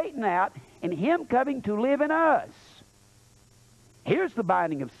casting Satan out and him coming to live in us. Here's the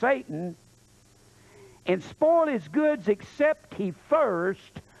binding of Satan. And spoil his goods except he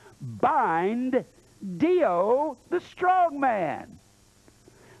first bind Dio, the strong man.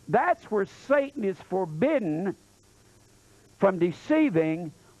 That's where Satan is forbidden from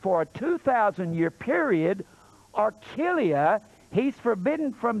deceiving for a 2,000-year period. Archelia, he's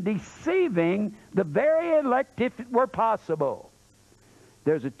forbidden from deceiving the very elect if it were possible.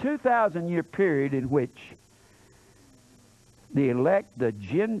 There's a 2,000-year period in which the elect, the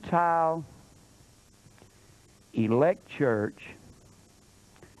Gentile elect church,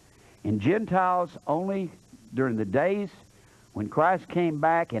 and Gentiles only during the days when Christ came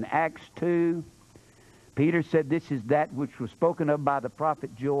back in Acts 2, Peter said this is that which was spoken of by the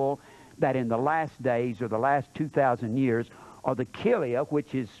prophet Joel, that in the last days or the last 2,000 years, or the Kilia,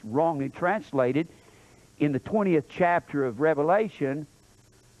 which is wrongly translated in the 20th chapter of Revelation,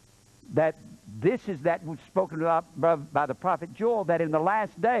 that this is that which was spoken of by the prophet Joel, that in the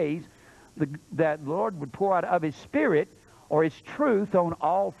last days that the Lord would pour out of his Spirit or his truth on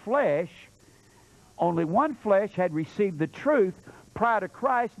all flesh. Only one flesh had received the truth prior to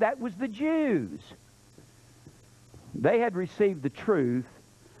Christ. That was the Jews. They had received the truth,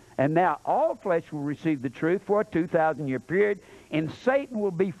 and now all flesh will receive the truth for a 2,000-year period, and Satan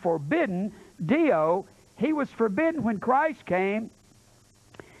will be forbidden. Dio, he was forbidden when Christ came,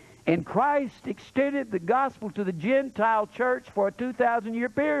 and Christ extended the gospel to the Gentile church for a 2,000-year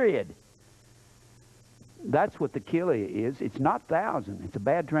period. That's what the Kilia is. It's not thousand. It's a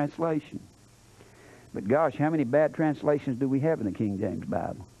bad translation. But gosh, how many bad translations do we have in the King James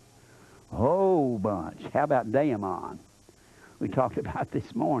Bible? A whole bunch. How about daemon? We talked about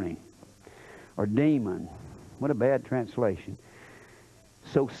this morning. Or demon. What a bad translation.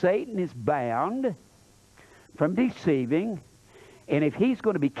 So Satan is bound from deceiving, and if he's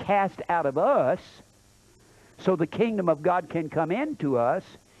going to be cast out of us so the kingdom of God can come into us,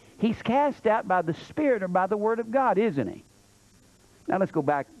 he's cast out by the Spirit or by the Word of God, isn't he? Now let's go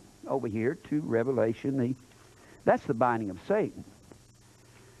back over here to Revelation. That's the binding of Satan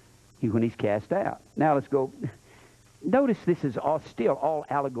when he's cast out. Now let's go. Notice this is still all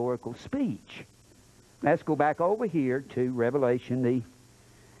allegorical speech. Let's go back over here to Revelation,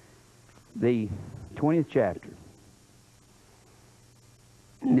 the 20th chapter.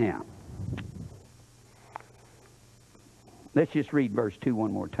 Now, let's just read verse 2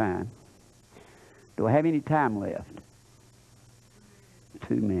 one more time. Do I have any time left?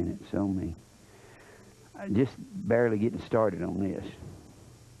 2 minutes, oh me. I'm just barely getting started on this.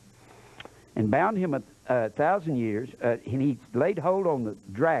 And bound him 1,000 years, and he laid hold on the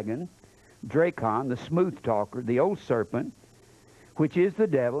dragon, Dracon, the smooth talker, the old serpent, which is the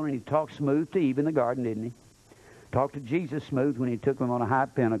devil, and he talked smooth to Eve in the garden, didn't he? Talked to Jesus smooth when he took him on a high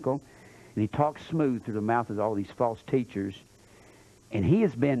pinnacle, and he talked smooth through the mouth of all these false teachers. And he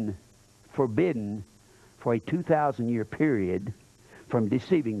has been forbidden for a 2,000-year period from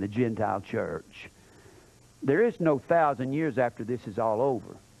deceiving the Gentile church. There is no 1,000 years after this is all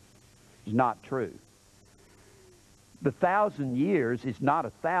over. It's not true. The 1,000 years is not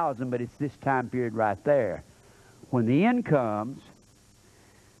 1,000, but it's this time period right there. When the end comes,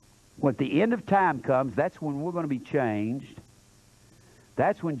 when the end of time comes, that's when we're going to be changed.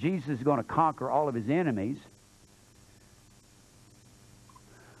 That's when Jesus is going to conquer all of his enemies.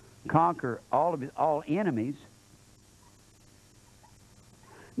 Conquer all enemies.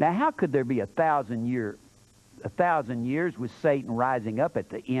 Now, how could there be 1,000 years with Satan rising up at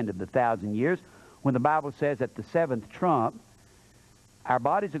the end of the 1,000 years when the Bible says at the 7th trump our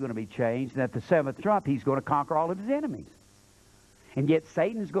bodies are going to be changed, and at the 7th trump he's going to conquer all of his enemies? And yet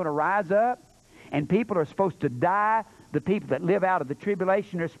Satan's going to rise up, and people are supposed to die. The people that live out of the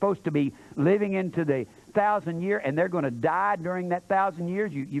tribulation are supposed to be living into the 1,000 year, and they're going to die during that 1,000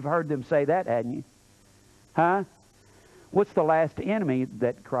 years. You've heard them say that, hadn't you? Huh? What's the last enemy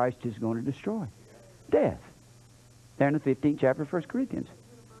that Christ is going to destroy? Death. There in the 15th chapter of 1 Corinthians.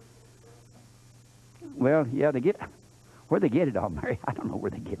 Well, yeah, where they get it all, Mary, I don't know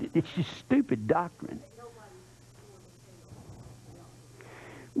where they get it. It's just stupid doctrine.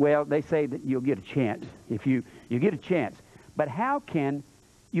 Well, they say that you'll get a chance. If you get a chance. But how can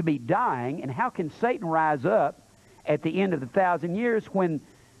you be dying, and how can Satan rise up at the end of the 1,000 years when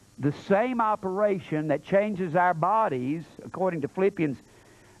the same operation that changes our bodies, according to Philippians,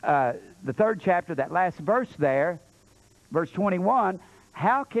 the 3rd chapter, that last verse there, verse 21,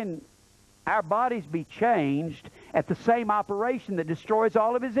 how can our bodies be changed at the same operation that destroys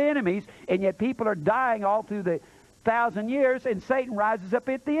all of his enemies, and yet people are dying all through the 1,000 years, and Satan rises up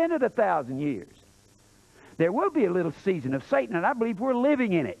at the end of the 1,000 years? There will be a little season of Satan, and I believe we're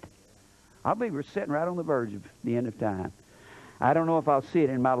living in it. I believe we're sitting right on the verge of the end of time. I don't know if I'll see it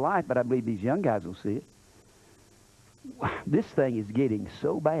in my life, but I believe these young guys will see it. This thing is getting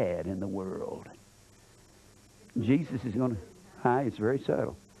so bad in the world. Jesus is going to... It's very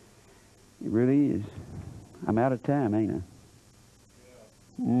subtle. It really is. I'm out of time, ain't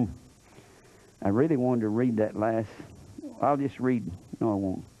I? I really wanted to read that last... I'll just read... No, I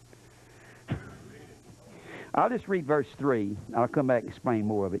won't. I'll just read verse 3. I'll come back and explain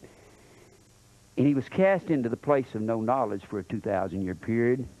more of it. And he was cast into the place of no knowledge for a 2,000-year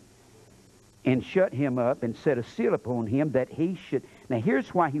period, and shut him up, and set a seal upon him that he should... Now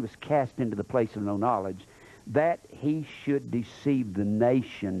here's why he was cast into the place of no knowledge. That he should deceive the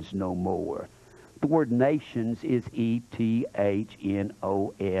nations no more. The word nations is E-T-H-N-O-S.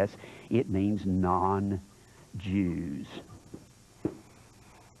 It means non-Jews.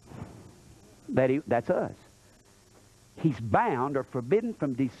 That's us. He's bound or forbidden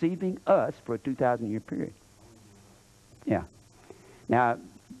from deceiving us for a 2,000-year period. Yeah. Now,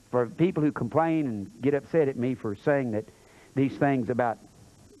 for people who complain and get upset at me for saying that these things about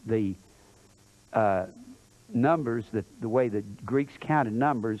the numbers, the way the Greeks counted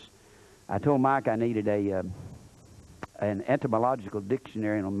numbers, I told Mike I needed an etymological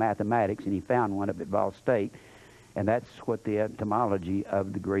dictionary on mathematics, and he found one up at Ball State. And that's what the etymology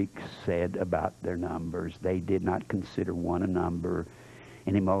of the Greeks said about their numbers. They did not consider one a number.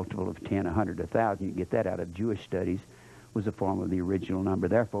 Any multiple of 10, 100, 1,000, you can get that out of Jewish studies, was a form of the original number.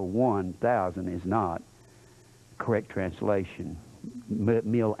 Therefore, 1,000 is not correct translation.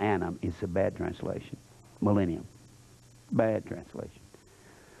 Mil-annum is a bad translation. Millennium. Bad translation.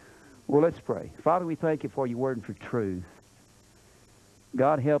 Well, let's pray. Father, we thank you for your word and for truth.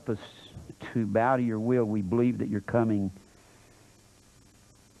 God, help us to bow to your will. We believe that you're coming.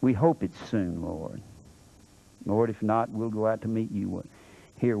 We hope it's soon, Lord. Lord, if not, we'll go out to meet you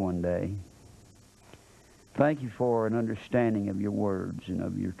here one day. Thank you for an understanding of your words and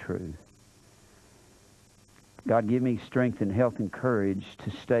of your truth. God, give me strength and health and courage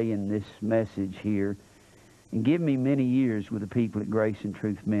to stay in this message here. And give me many years with the people at Grace and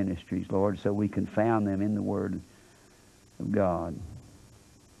Truth Ministries, Lord, so we can found them in the Word of God.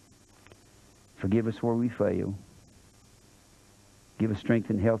 Forgive us where we fail. Give us strength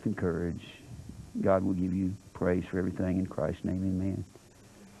and health and courage. God will give you praise for everything. In Christ's name, amen.